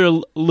 This is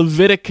another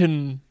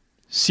Levitican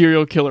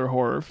serial killer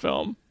horror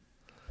film.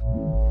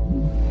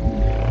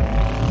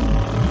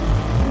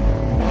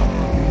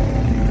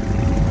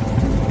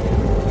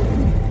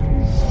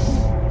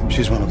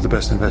 She's one of the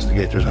best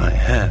investigators I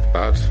had.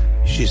 But?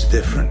 She's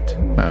different.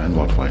 In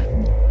what way?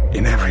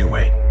 In every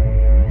way.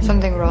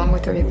 Something wrong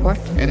with the report?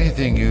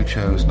 Anything you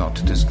chose not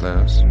to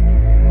disclose?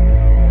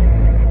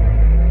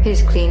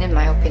 He's clean, in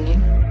my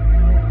opinion.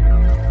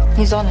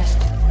 He's honest.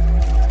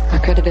 Her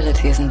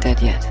credibility isn't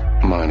dead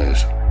yet. Mine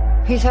is.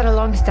 He's had a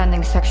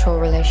long-standing sexual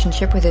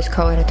relationship with his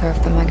co-editor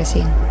of the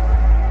magazine.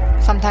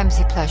 Sometimes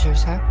he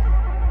pleasures her.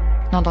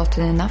 Not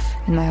often enough,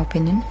 in my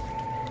opinion.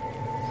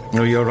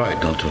 No, you're right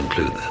not to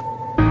include that.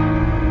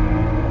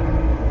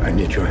 I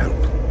need your help.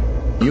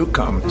 You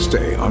come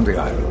stay on the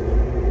island.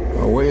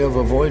 A way of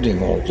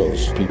avoiding all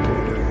those people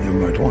that you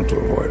might want to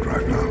avoid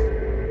right now.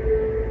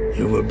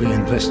 You will be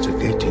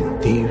investigating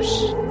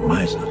thieves,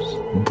 misers,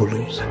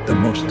 bullies, the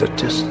most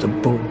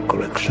detestable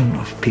collection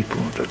of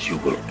people that you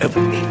will ever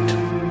meet.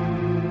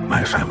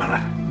 My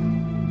family.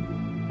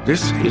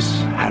 This is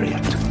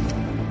Harriet.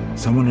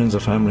 Someone in the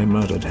family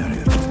murdered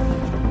Harriet.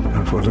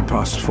 And for the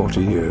past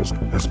 40 years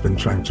has been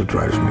trying to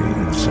drive me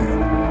insane.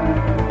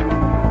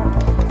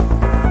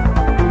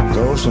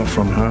 Those are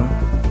from her,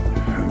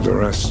 and the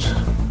rest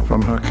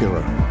from her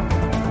killer.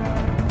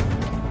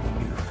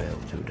 You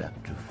failed to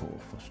adapt to full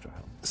foster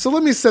home. So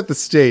let me set the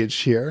stage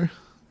here.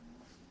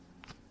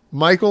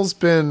 Michael's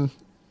been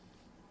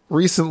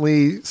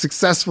recently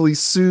successfully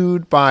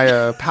sued by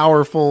a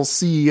powerful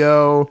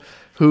CEO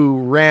who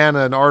ran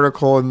an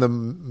article in the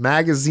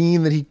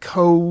magazine that he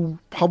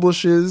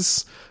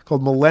co-publishes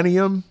called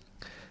Millennium.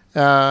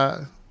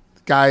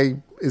 Guy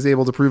is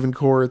able to prove in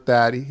court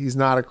that he's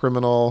not a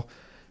criminal.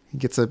 He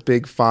gets a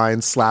big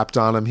fine slapped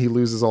on him. He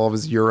loses all of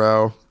his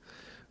euro,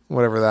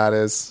 whatever that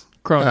is.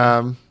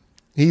 Kroner.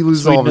 He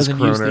loses Sweden all of his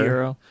doesn't use the kroner.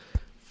 euro.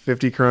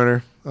 50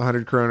 kroner,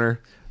 100 kroner.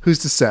 Who's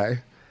to say?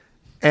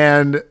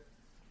 And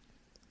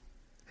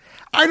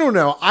I don't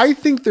know. I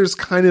think there's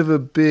kind of a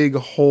big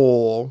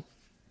hole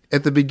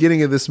at the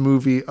beginning of this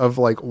movie of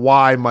like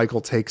why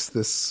Michael takes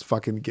this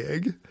fucking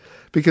gig.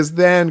 Because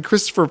then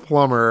Christopher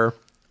Plummer,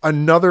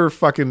 another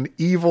fucking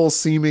evil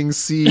seeming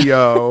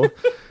CEO,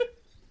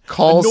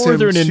 calls him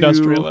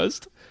to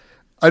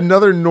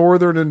another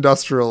northern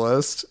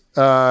industrialist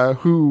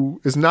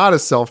who is not a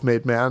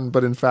self-made man,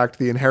 but in fact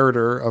the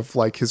inheritor of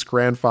like his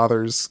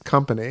grandfather's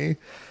company,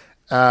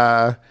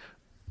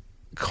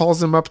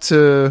 calls him up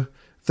to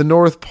the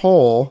North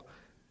Pole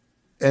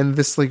and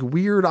this like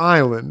weird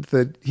island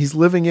that he's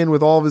living in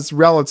with all of his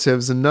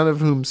relatives and none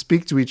of whom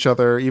speak to each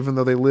other, even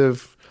though they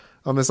live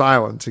on this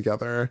island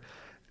together,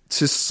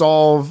 to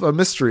solve a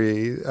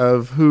mystery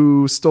of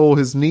who stole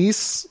his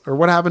niece or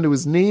what happened to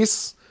his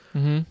niece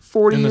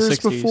 40 years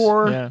 60s.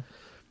 before. Yeah.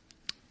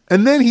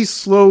 And then he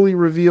slowly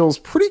reveals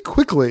pretty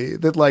quickly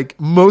that like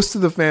most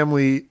of the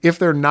family, if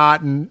they're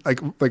not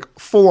like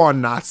full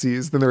on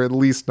Nazis, then they're at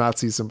least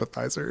Nazi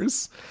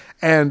sympathizers.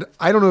 And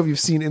I don't know if you've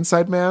seen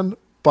Inside Man,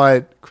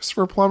 but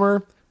Christopher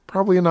Plummer,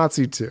 probably a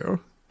Nazi too.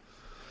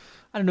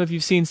 I don't know if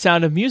you've seen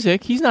Sound of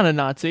Music. He's not a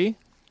Nazi.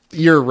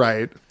 You're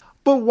right.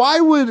 But why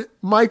would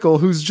Michael,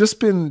 who's just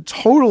been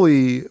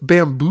totally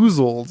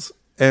bamboozled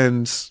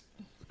and,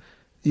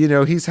 you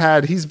know, he's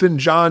been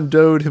John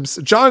Doe'd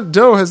himself. John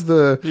Doe has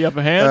the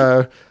upper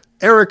hand.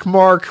 Eric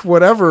Mark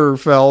whatever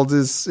Feld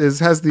he's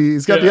got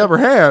the upper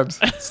hand.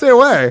 Stay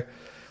away.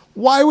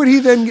 Why would he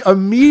then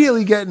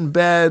immediately get in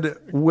bed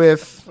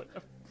with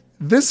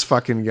this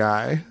fucking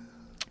guy?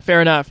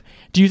 Fair enough.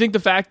 Do you think the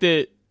fact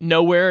that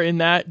nowhere in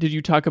that did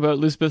you talk about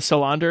Lisbeth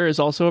Salander is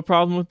also a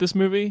problem with this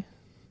movie?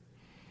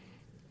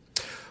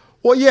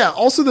 Well, yeah.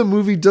 Also, the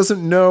movie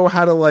doesn't know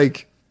how to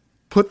like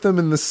put them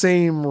in the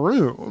same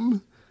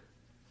room.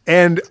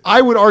 And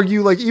I would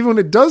argue, like, even when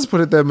it does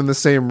put them in the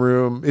same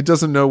room, it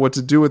doesn't know what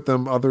to do with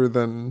them other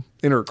than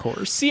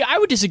intercourse. See, I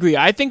would disagree.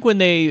 I think when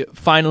they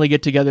finally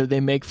get together, they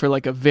make for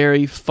like a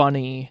very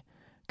funny,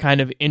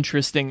 kind of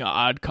interesting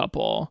odd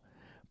couple.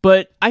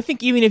 But I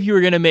think even if you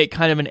were going to make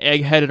kind of an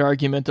egg-headed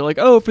argument that like,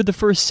 oh, for the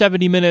first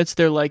 70 minutes,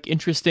 they're like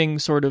interesting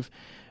sort of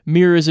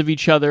mirrors of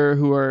each other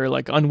who are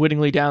like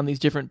unwittingly down these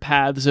different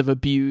paths of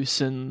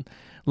abuse and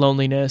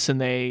loneliness,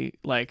 and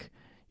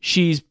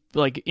she's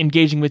like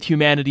engaging with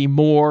humanity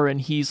more, and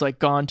he's like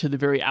gone to the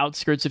very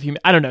outskirts of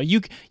I don't know.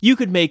 You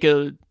could make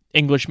a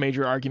English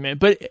major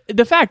argument, but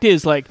the fact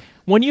is, like,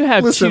 when you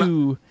have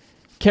two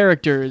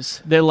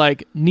characters that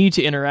like need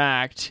to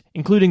interact,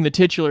 including the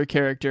titular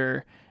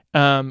character,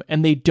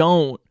 and they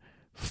don't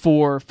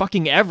for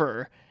fucking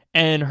ever,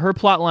 and her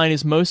plot line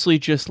is mostly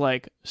just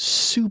like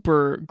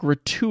super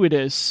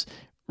gratuitous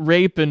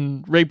rape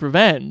and rape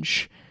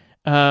revenge.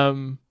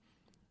 What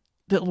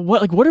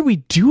are we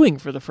doing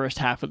for the first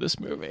half of this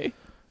movie?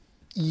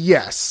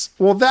 Yes.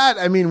 Well,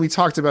 we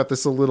talked about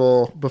this a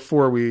little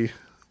before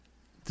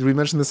did we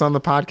mention this on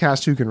the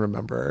podcast? Who can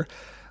remember?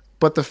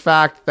 But the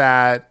fact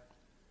that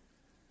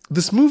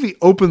this movie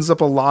opens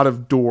up a lot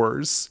of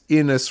doors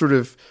in a sort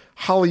of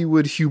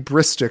Hollywood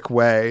hubristic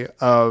way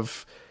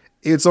of,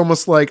 it's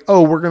almost like,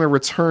 oh, we're going to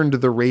return to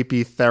the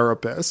rapey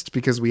therapist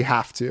because we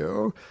have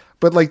to.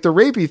 But like the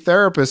rapey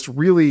therapist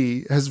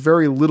really has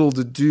very little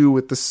to do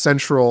with the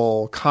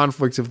central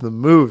conflict of the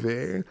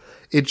movie.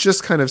 It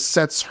just kind of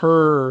sets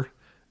her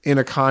in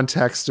a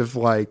context of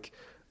like,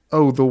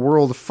 oh, the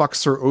world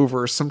fucks her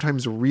over,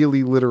 sometimes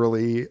really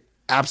literally,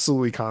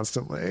 absolutely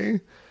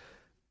constantly.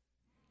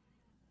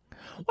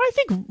 Well, I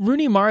think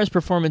Rooney Mara's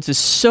performance is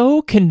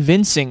so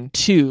convincing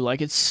too.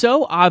 Like, it's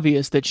so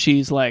obvious that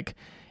she's like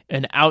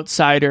an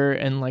outsider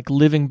and like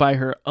living by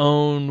her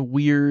own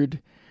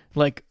weird,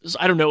 like,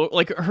 I don't know,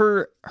 like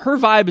her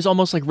vibe is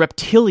almost like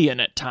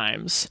reptilian at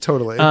times.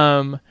 Totally.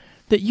 That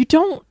you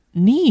don't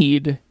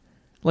need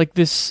like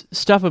this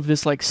stuff of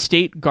this like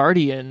state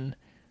guardian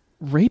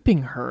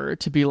raping her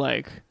to be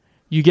like,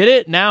 you get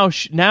it? Now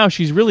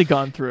she's really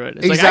gone through it.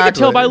 It's exactly. like, I can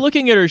tell by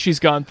looking at her she's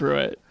gone through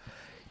it.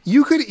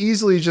 You could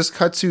easily just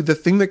cut to the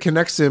thing that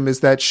connects him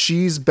is that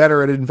she's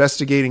better at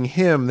investigating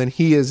him than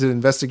he is at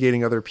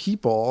investigating other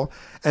people.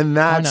 And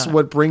that's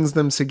what brings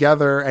them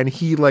together. And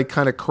he like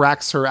kind of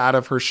cracks her out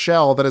of her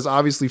shell that is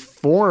obviously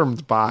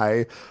formed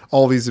by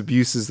all these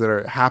abuses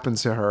that happened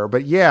to her.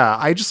 But yeah,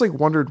 I just like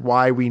wondered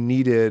why we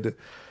needed,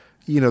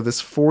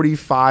 this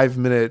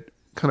 45-minute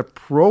kind of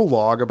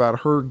prologue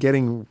about her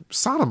getting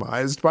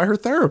sodomized by her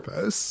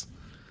therapist.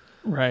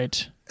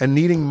 Right. And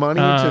needing money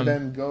to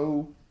then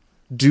go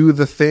do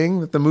the thing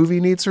that the movie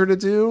needs her to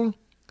do.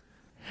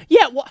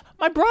 Yeah, well,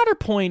 my broader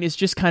point is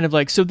just kind of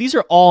like, so these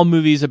are all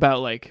movies about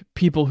like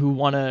people who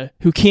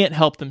can't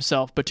help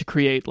themselves but to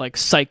create like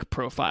psych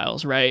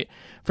profiles, right?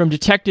 From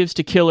detectives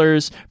to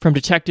killers, from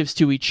detectives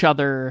to each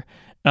other,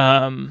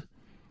 from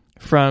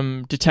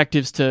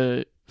detectives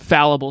to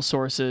fallible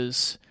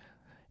sources.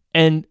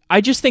 And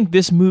I just think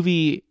this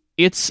movie,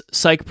 its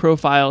psych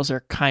profiles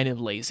are kind of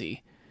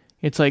lazy.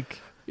 It's like,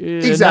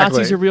 exactly.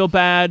 Nazis are real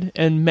bad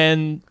and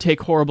men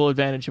take horrible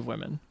advantage of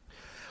women.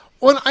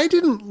 Well, I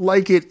didn't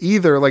like it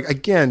either. Like,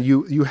 again,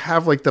 you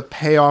have like the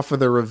payoff of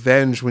the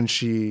revenge when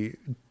she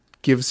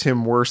gives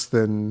him worse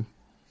than,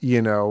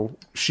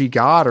 she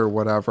got or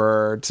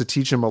whatever to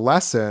teach him a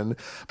lesson.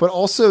 But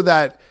also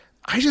that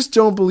I just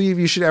don't believe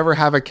you should ever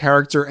have a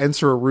character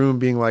enter a room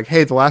being like,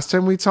 hey, the last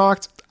time we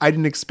talked, I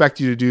didn't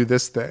expect you to do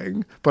this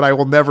thing, but I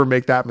will never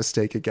make that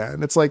mistake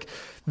again. It's like,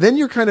 then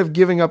you're kind of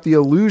giving up the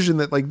illusion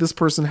that like this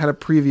person had a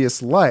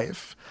previous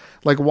life.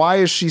 Like, why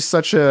is she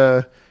such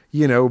a,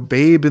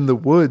 babe in the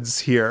woods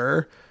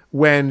here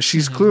when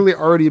she's clearly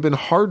already been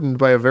hardened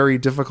by a very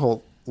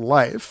difficult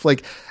life?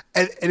 Like,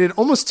 and it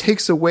almost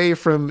takes away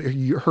from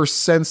her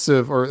sense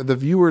of, or the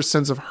viewer's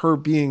sense of her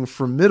being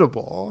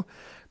formidable,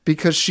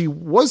 because she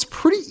was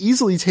pretty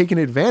easily taken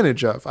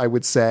advantage of, I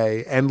would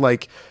say. And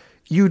like,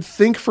 you'd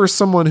think for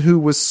someone who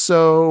was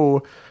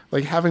so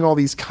like having all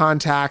these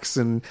contacts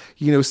and,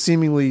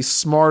 seemingly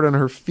smart on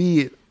her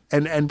feet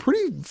and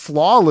pretty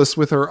flawless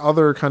with her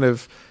other kind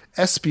of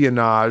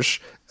espionage,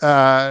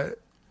 that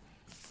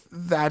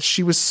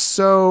she was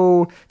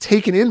so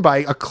taken in by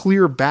a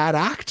clear bad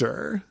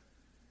actor.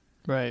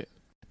 Right.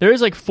 There is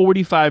like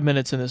 45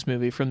 minutes in this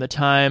movie from the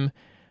time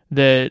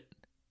that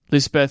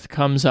Lisbeth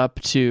comes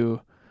up to,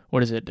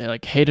 what is it,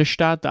 like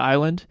Hedestadt, the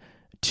island,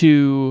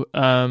 to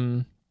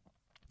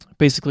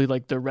basically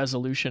like the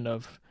resolution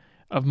of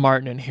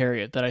Martin and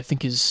Harriet, that I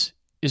think is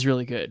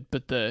really good.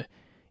 But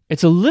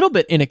it's a little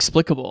bit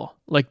inexplicable,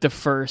 like the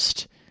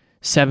first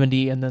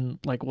 70, and then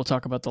like we'll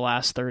talk about the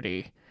last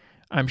 30,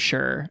 I'm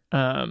sure.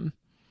 But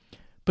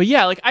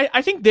yeah, like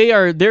I think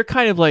they're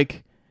kind of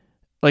like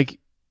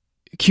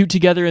cute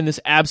together in this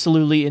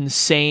absolutely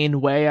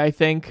insane way, I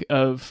think,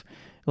 of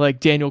like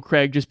Daniel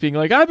Craig just being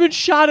like, I've been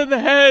shot in the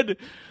head.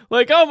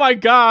 Like, oh my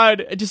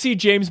God. And to see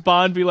James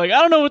Bond be like,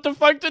 I don't know what the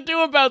fuck to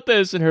do about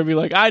this. And her be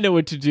like, I know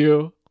what to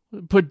do.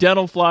 Put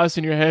dental floss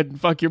in your head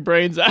and fuck your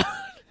brains out.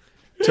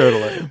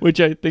 Totally. Which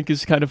I think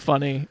is kind of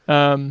funny.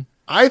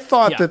 I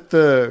thought that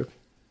the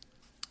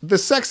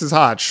sex is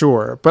hot,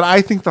 sure. But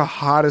I think the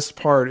hottest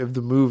part of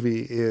the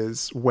movie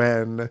is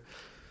when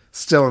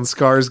Stellan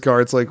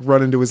Skarsgård's like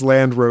run into his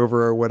Land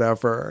Rover or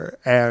whatever.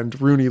 And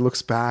Rooney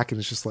looks back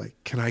and is just like,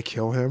 can I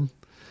kill him?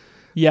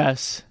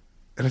 Yes.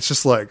 And it's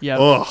just like,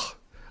 ugh.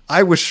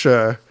 I wish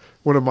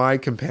one of my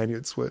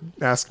companions would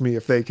ask me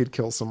if they could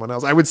kill someone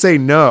else. I would say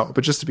no,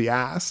 but just to be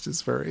asked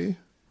is very...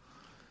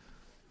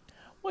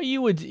 Well,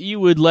 you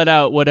would let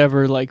out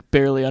whatever like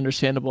barely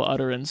understandable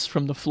utterance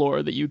from the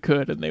floor that you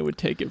could, and they would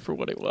take it for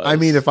what it was. I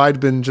mean, if I'd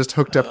been just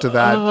hooked up to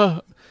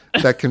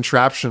that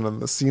contraption on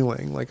the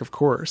ceiling, like, of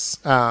course.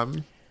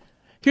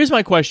 Here's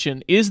my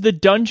question. Is the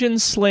dungeon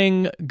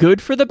sling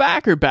good for the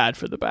back or bad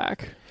for the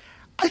back?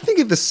 I think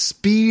at the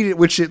speed at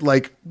which it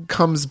like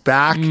comes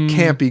back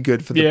can't be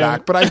good for the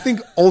back, but I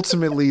think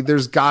ultimately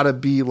there's got to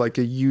be like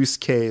a use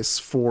case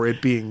for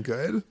it being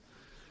good.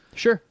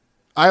 Sure.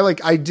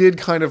 I did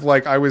kind of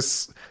like, I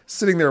was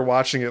sitting there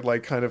watching it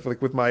like kind of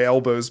like with my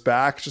elbows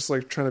back, just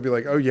like trying to be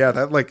like, oh yeah,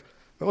 that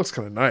looks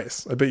kind of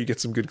nice. I bet you get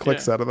some good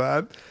clicks out of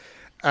that.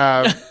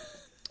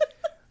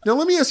 Now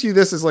let me ask you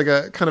this as like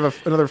a kind of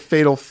another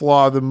fatal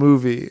flaw of the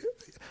movie.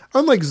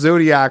 Unlike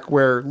Zodiac,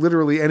 where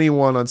literally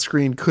anyone on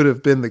screen could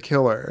have been the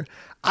killer,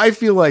 I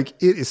feel like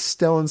it is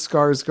Stellan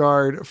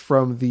Skarsgård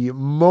from the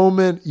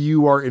moment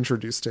you are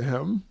introduced to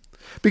him.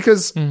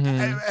 Because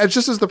it's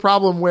just as the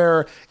problem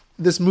where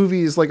this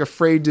movie is like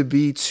afraid to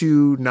be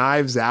too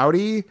Knives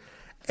Outy,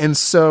 and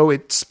so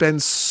it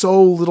spends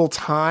so little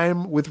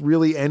time with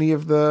really any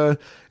of the...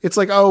 It's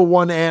like, oh,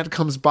 one ant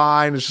comes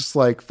by and it's just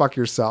like, fuck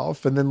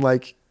yourself. And then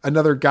like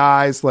another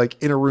guy's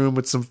like in a room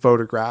with some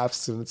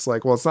photographs, and it's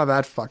like, well, it's not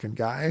that fucking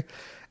guy.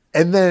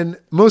 And then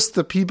most of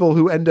the people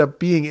who end up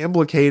being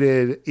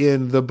implicated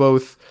in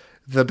both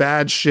the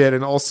bad shit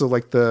and also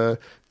like the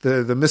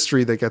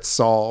mystery that gets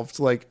solved,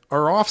 like,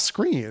 are off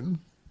screen.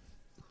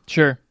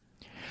 Sure.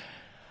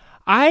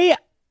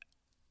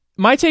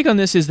 My take on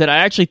this is that I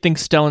actually think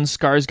Stellan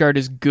Skarsgård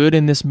is good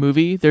in this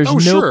movie. There's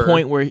no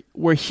point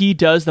where he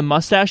does the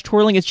mustache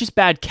twirling. It's just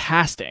bad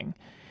casting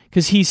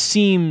because he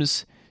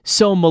seems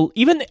so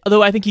even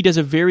though I think he does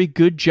a very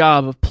good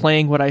job of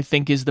playing what I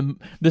think is the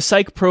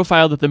psych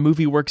profile that the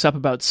movie works up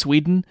about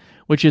Sweden,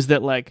 which is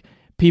that like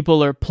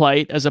people are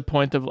polite as a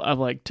point of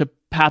like to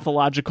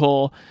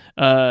pathological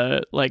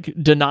like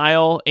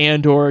denial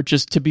and or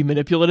just to be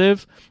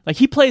manipulative. Like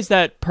he plays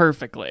that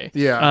perfectly.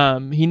 Yeah.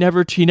 He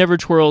never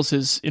twirls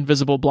his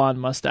invisible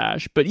blonde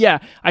mustache. But yeah,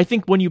 I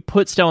think when you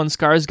put Stellan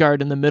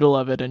Skarsgård in the middle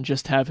of it and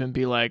just have him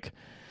be like,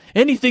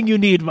 anything you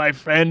need, my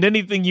friend,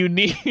 anything you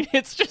need,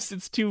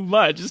 it's too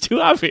much. It's too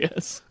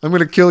obvious. I'm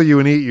going to kill you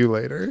and eat you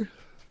later.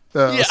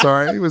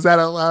 Sorry, was that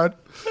out loud?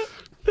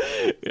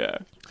 Yeah.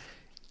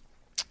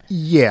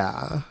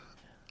 Yeah.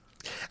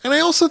 And I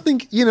also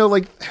think,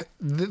 like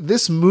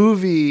this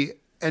movie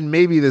and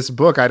maybe this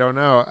book, I don't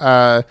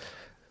know,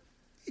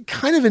 it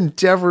kind of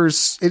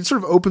endeavors, it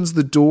sort of opens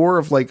the door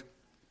of like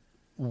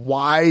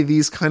why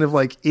these kind of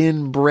like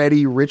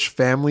inbreedy rich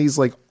families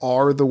like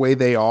are the way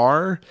they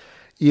are,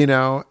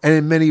 and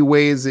in many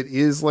ways it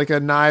is like a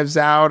Knives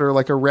Out or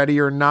like a Ready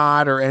or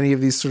Not or any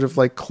of these sort of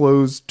like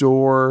closed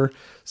door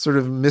sort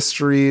of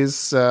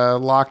mysteries,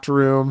 locked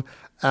room.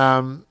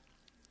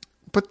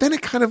 But then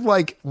it kind of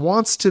like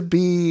wants to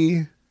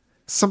be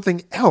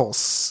something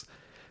else.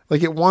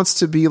 Like it wants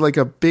to be like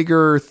a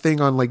bigger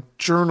thing on like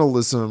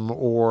journalism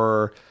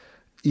or,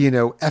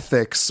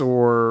 ethics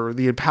or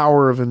the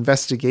power of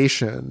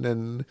investigation.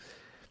 And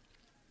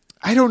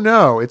I don't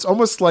know. It's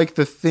almost like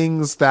the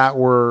things that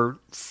were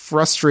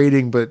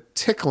frustrating but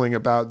tickling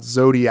about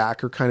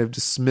Zodiac are kind of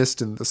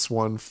dismissed in this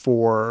one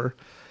for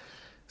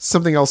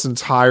something else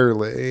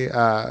entirely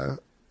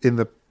in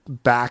the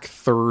back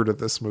third of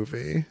this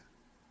movie.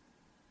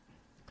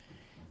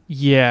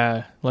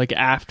 Yeah, like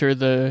after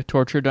the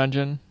torture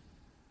dungeon.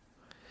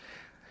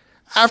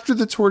 After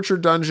the torture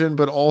dungeon,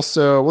 but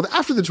also,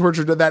 after the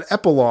torture, that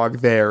epilogue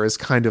there is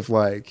kind of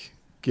like,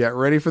 get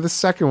ready for the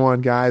second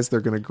one, guys. They're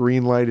going to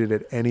greenlight it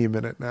at any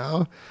minute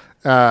now.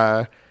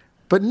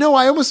 But no,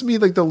 I almost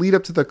mean like the lead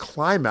up to the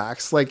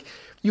climax. Like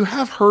you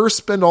have her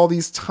spend all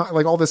this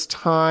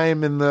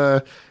time in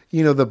the,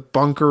 the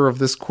bunker of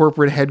this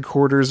corporate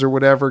headquarters or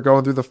whatever,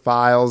 going through the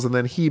files. And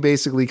then he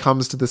basically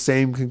comes to the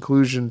same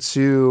conclusion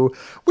too,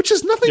 which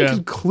is nothing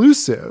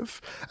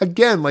conclusive.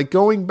 Again, like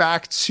going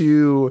back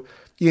to,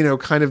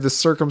 kind of the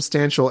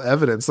circumstantial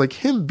evidence, like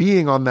him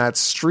being on that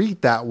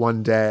street that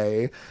one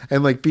day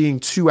and like being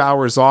 2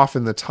 hours off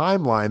in the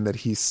timeline that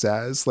he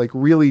says, like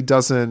really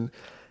doesn't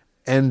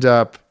end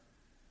up,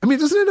 it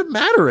doesn't end up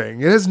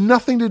mattering. It has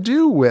nothing to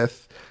do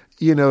with,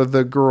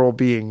 the girl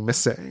being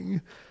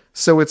missing.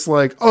 So it's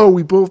like, oh,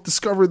 we both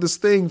discovered this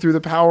thing through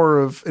the power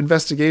of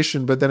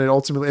investigation, but then it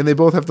ultimately, and they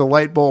both have the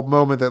light bulb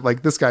moment that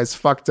like, this guy's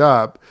fucked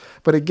up.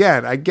 But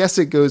again, I guess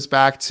it goes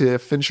back to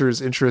Fincher's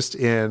interest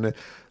in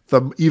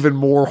the even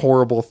more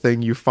horrible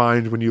thing you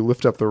find when you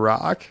lift up the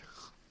rock.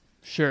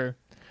 Sure.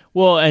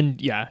 Well,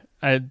 and yeah,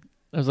 I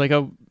was like,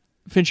 oh,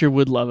 Fincher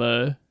would love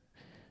a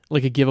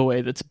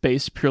giveaway that's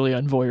based purely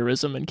on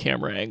voyeurism and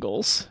camera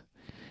angles.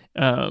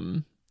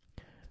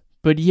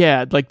 But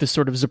yeah, like the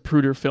sort of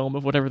Zapruder film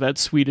of whatever that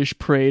Swedish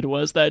parade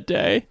was that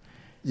day.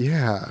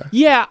 Yeah.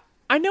 Yeah,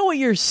 I know what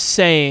you're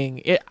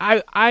saying.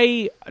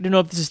 I don't know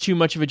if this is too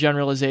much of a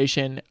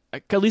generalization.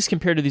 At least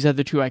compared to these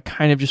other two, I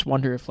kind of just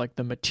wonder if like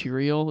the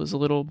material is a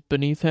little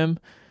beneath him.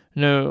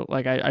 no,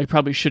 like I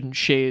probably shouldn't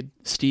shade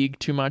Stieg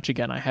too much.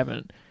 Again, I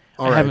haven't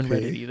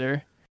read it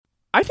either.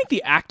 I think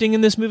the acting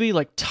in this movie,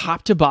 like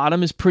top to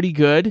bottom, is pretty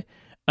good.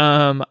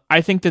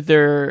 I think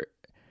that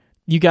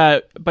you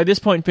got, by this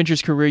point in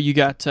Fincher's career, you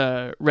got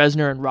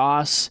Reznor and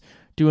Ross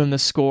doing the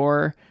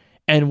score.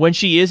 And when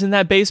she is in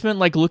that basement,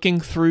 like looking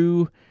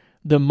through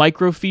the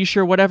microfiche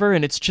or whatever,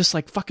 and it's just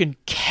like fucking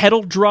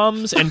kettle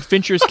drums and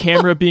Fincher's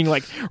camera being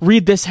like,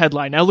 read this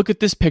headline, now look at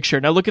this picture,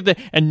 now look at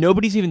and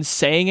nobody's even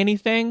saying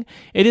anything.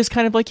 It is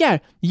kind of like, yeah,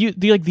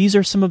 these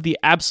are some of the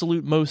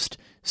absolute most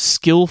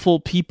skillful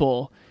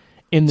people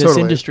in this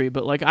industry,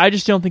 but like I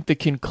just don't think the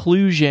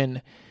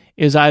conclusion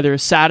is either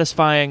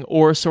satisfying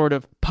or sort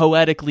of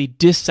poetically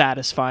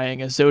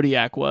dissatisfying, as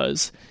Zodiac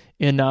was,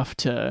 enough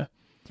to,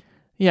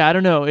 yeah, I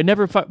don't know. It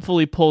never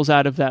fully pulls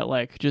out of that,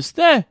 like, just,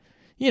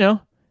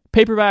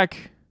 paperback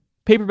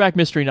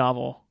mystery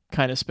novel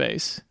kind of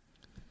space.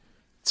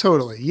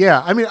 Totally.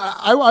 Yeah. I mean,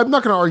 I'm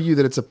not going to argue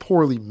that it's a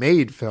poorly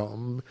made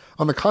film.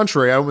 On the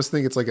contrary, I almost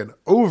think it's like an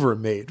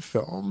overmade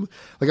film.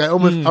 Like I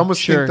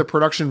almost think the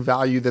production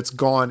value that's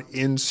gone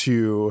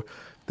into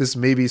this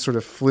maybe sort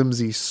of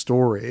flimsy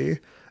story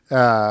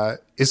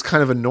is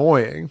kind of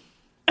annoying.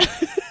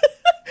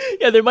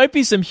 Yeah, there might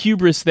be some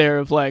hubris there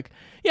of like,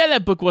 yeah,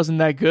 that book wasn't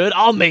that good.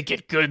 I'll make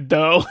it good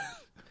though.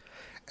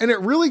 And it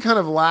really kind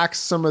of lacks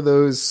some of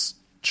those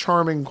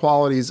charming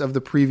qualities of the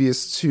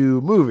previous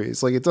two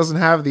movies. Like it doesn't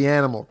have the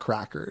animal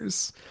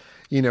crackers.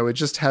 It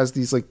just has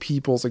these like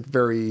people's like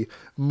very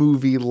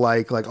movie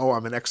like, oh,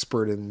 I'm an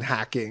expert in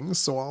hacking,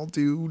 so I'll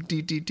do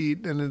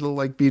deet and it'll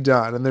like be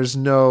done. And there's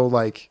no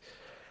like,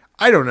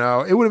 I don't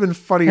know. It would have been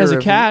funnier. Has a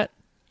cat.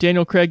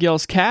 Daniel Craig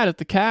yells cat at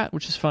the cat,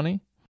 which is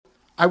funny.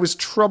 I was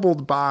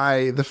troubled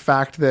by the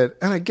fact that,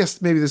 and I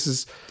guess maybe this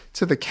is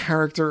to the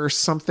character or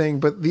something,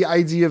 but the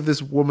idea of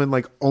this woman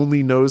like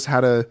only knows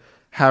how to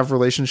have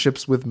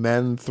relationships with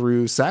men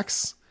through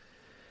sex.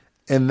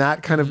 And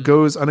that kind of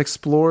goes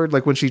unexplored.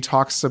 Like when she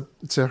talks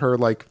to her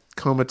like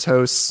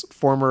comatose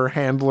former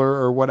handler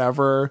or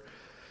whatever,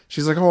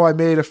 she's like, oh, I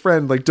made a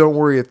friend. Like, don't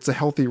worry. It's a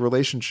healthy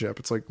relationship.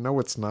 It's like, no,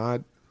 it's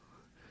not.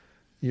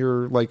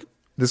 You're like,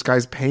 this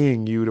guy's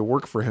paying you to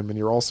work for him and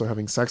you're also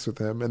having sex with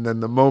him. And then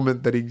the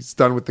moment that he's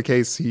done with the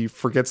case, he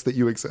forgets that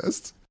you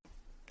exist.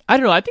 I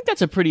don't know. I think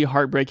that's a pretty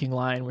heartbreaking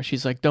line where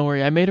she's like, don't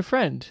worry, I made a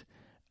friend.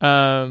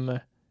 I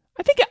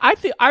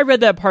think I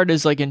read that part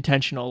as like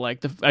intentional,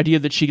 like the idea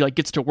that she like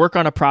gets to work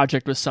on a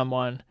project with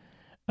someone,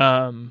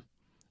 and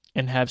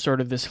have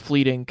sort of this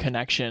fleeting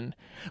connection.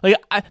 Like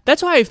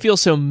that's why I feel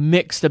so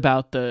mixed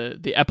about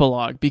the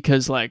epilogue,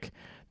 because like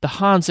the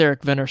Hans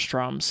Erik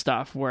Wennerstrom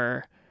stuff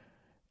where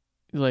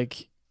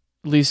like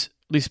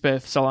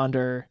Lisbeth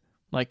Salander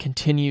like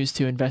continues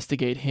to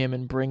investigate him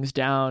and brings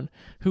down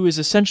who is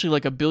essentially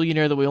like a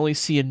billionaire that we only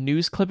see in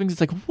news clippings.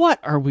 It's like, what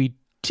are we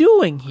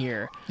doing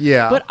here?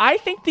 Yeah. But I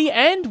think the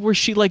end where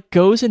she like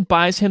goes and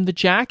buys him the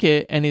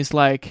jacket and is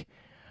like,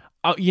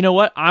 oh, you know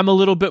what? I'm a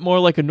little bit more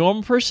like a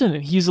normal person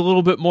and he's a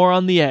little bit more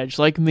on the edge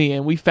like me,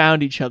 and we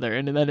found each other.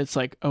 And then it's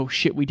like, oh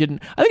shit, we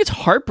didn't. I think it's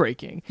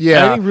heartbreaking. Yeah.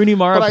 And I think Rooney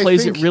Mara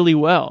plays it really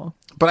well.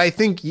 But I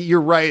think you're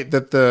right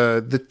that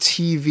the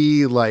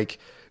TV like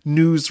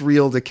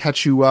newsreel to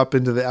catch you up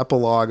into the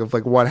epilogue of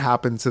like what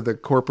happened to the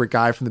corporate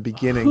guy from the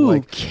beginning.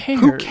 Who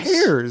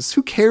cares?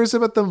 Who cares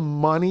about the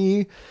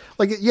money?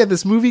 Like, yeah,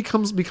 this movie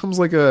becomes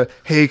like a,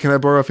 hey, can I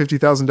borrow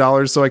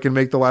 $50,000 so I can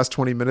make the last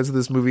 20 minutes of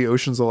this movie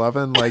Ocean's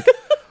 11? Like,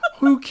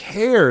 who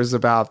cares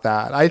about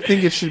that? I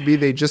think it should be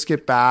they just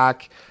get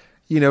back,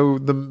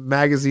 the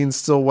magazine's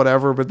still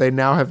whatever, but they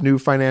now have new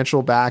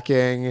financial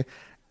backing.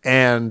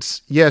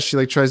 And yeah, she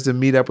like tries to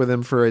meet up with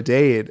him for a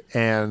date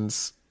and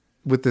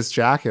with this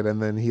jacket, and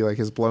then he like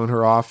has blown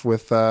her off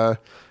with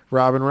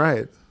Robin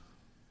Wright.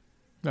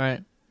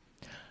 Right.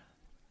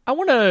 I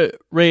want to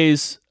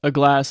raise a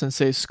glass and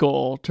say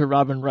skull to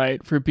Robin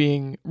Wright for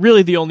being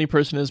really the only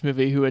person in this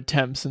movie who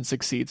attempts and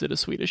succeeds at a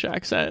Swedish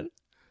accent.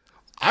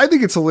 I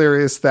think it's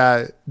hilarious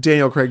that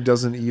Daniel Craig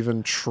doesn't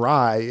even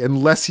try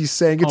unless he's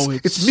saying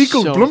it's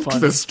Mikael so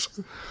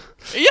Blomkvist.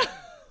 Yeah.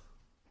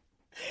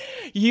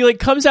 He like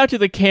comes out to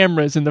the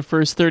cameras in the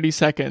first 30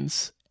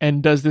 seconds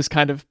and does this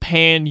kind of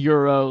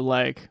pan-Euro,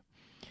 like,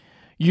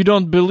 you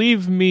don't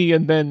believe me,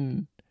 and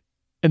then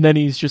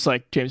he's just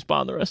like James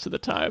Bond the rest of the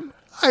time.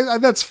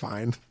 That's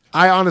fine.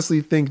 I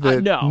honestly think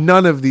that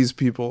none of these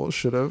people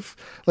should have.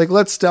 Like,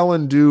 let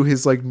Stellan do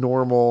his like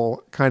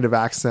normal kind of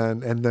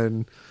accent, and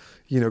then,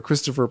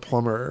 Christopher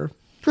Plummer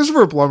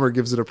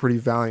gives it a pretty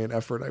valiant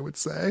effort, I would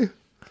say.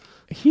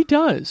 He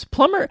does.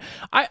 Plummer,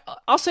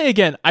 I'll say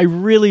again, I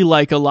really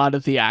like a lot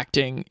of the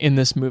acting in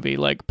this movie.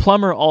 Like,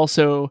 Plummer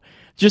also,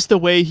 just the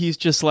way he's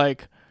just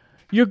like,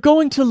 you're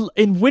going to,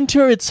 in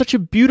winter, it's such a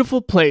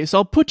beautiful place.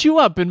 I'll put you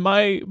up in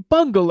my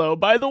bungalow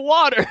by the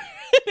water.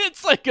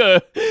 It's like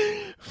a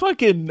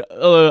fucking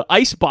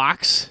ice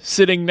box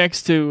sitting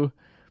next to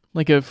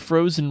like a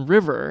frozen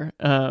river.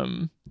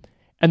 And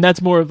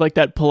that's more of like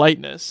that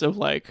politeness of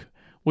like,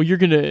 well,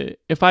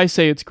 if I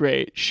say it's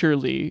great,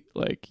 surely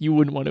like you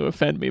wouldn't want to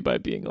offend me by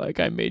being like,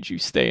 I made you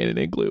stay in an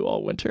igloo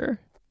all winter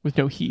with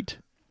no heat.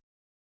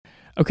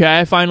 Okay,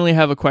 I finally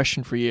have a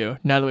question for you,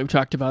 now that we've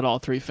talked about all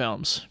three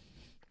films.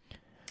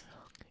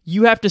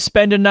 You have to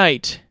spend a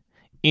night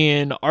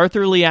in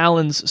Arthur Lee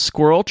Allen's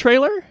Squirrel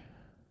trailer?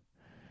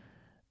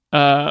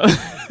 The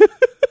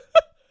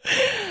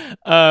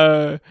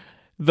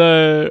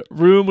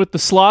room with the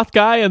sloth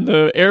guy and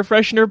the air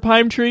freshener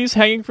palm trees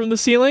hanging from the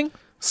ceiling?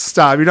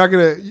 Stop. You're not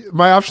going to...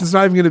 My option's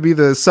not even going to be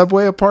the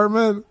subway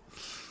apartment?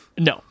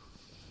 No.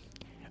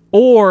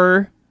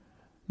 Or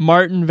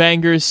Martin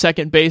Vanger's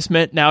Second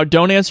Basement. Now,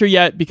 don't answer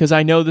yet, because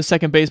I know the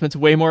Second Basement's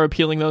way more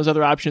appealing than those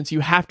other options. You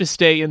have to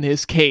stay in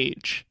his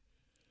cage.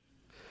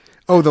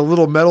 Oh, the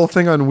little metal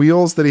thing on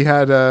wheels that he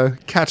had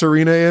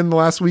Katerina in the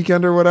last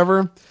weekend or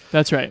whatever?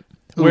 That's right.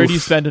 Where do you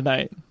spend a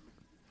night?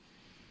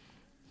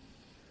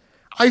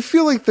 I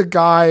feel like the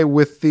guy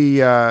with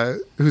the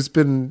who's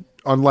been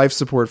on life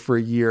support for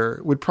a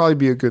year would probably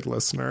be a good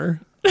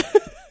listener.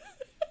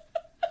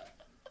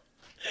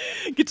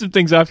 Get some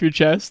things off your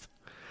chest.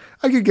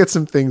 I could get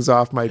some things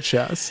off my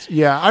chest.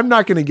 Yeah, I'm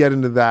not going to get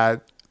into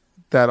that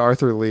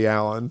Arthur Lee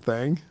Allen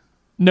thing.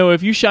 No,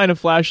 if you shine a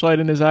flashlight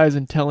in his eyes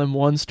and tell him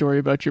one story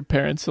about your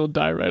parents, he'll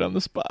die right on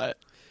the spot.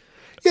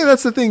 Yeah,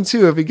 that's the thing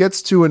too. If he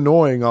gets too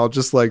annoying, I'll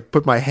just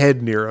put my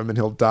head near him and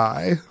he'll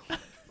die.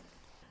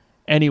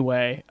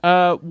 Anyway,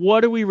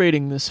 what are we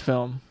rating this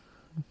film?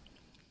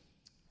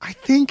 I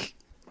think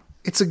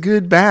it's a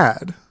good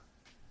bad.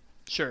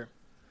 Sure.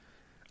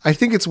 I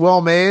think it's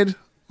well made.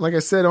 Like I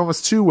said,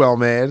 almost too well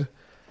made.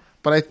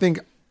 But I think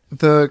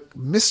the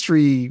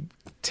mystery,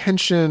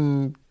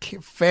 tension,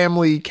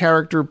 family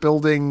character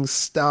building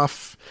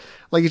stuff,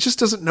 it just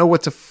doesn't know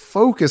what to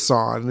focus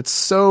on. It's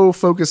so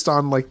focused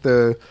on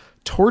the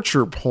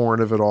torture porn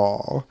of it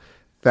all,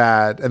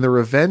 and the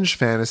revenge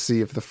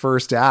fantasy of the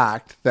first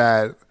act,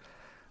 that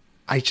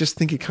I just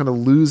think it kind of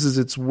loses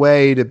its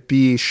way to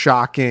be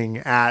shocking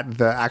at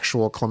the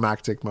actual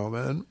climactic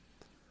moment.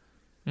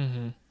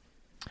 Mm-hmm.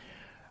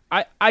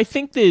 I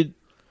think that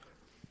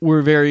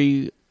we're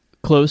very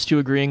close to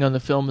agreeing on the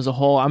film as a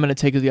whole. I'm going to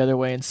take it the other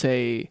way and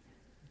say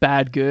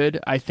bad good.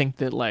 I think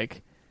that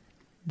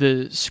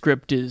the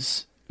script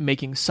is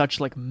making such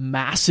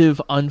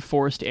massive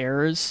unforced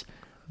errors,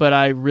 but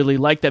I really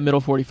like that middle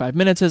 45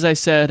 minutes, as I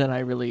said, and I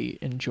really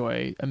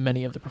enjoy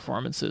many of the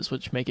performances,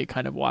 which make it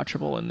kind of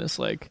watchable in this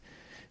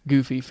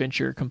goofy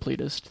Fincher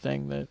completist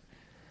thing that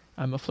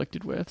I'm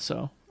afflicted with.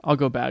 So I'll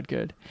go bad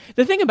good.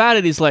 The thing about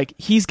it is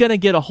he's gonna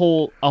get a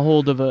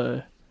hold of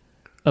a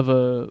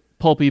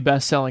pulpy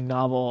best-selling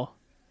novel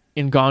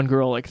in Gone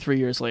Girl 3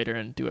 years later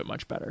and do it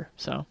much better.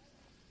 So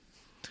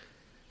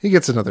he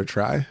gets another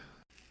try.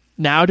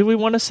 Now, do we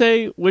want to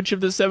say which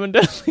of the 7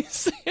 deadly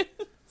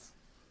sins?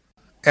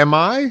 Am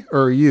I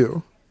or are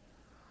you?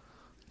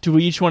 Do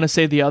we each want to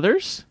say the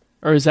others,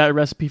 or is that a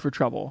recipe for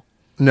trouble?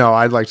 No,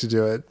 I'd like to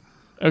do it.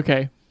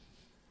 Okay.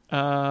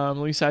 Let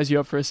me size you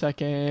up for a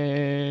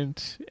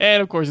second.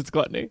 And of course it's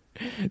gluttony.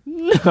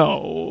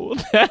 No,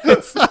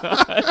 that's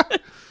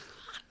not.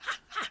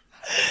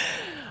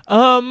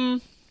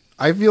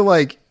 I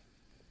feel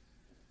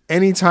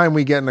anytime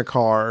we get in a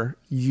car,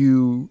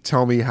 you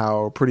tell me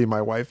how pretty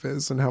my wife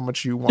is and how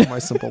much you want my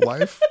simple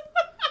life.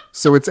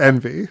 So it's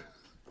envy.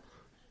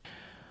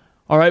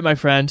 All right, my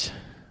friend.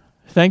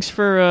 Thanks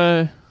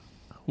for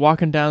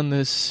walking down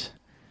this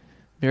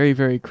very,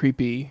 very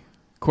creepy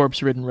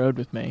corpse-ridden road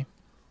with me.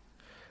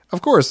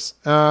 Of course.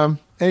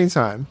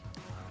 Anytime.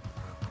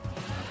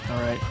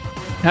 All right.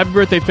 Happy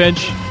birthday,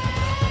 Finch.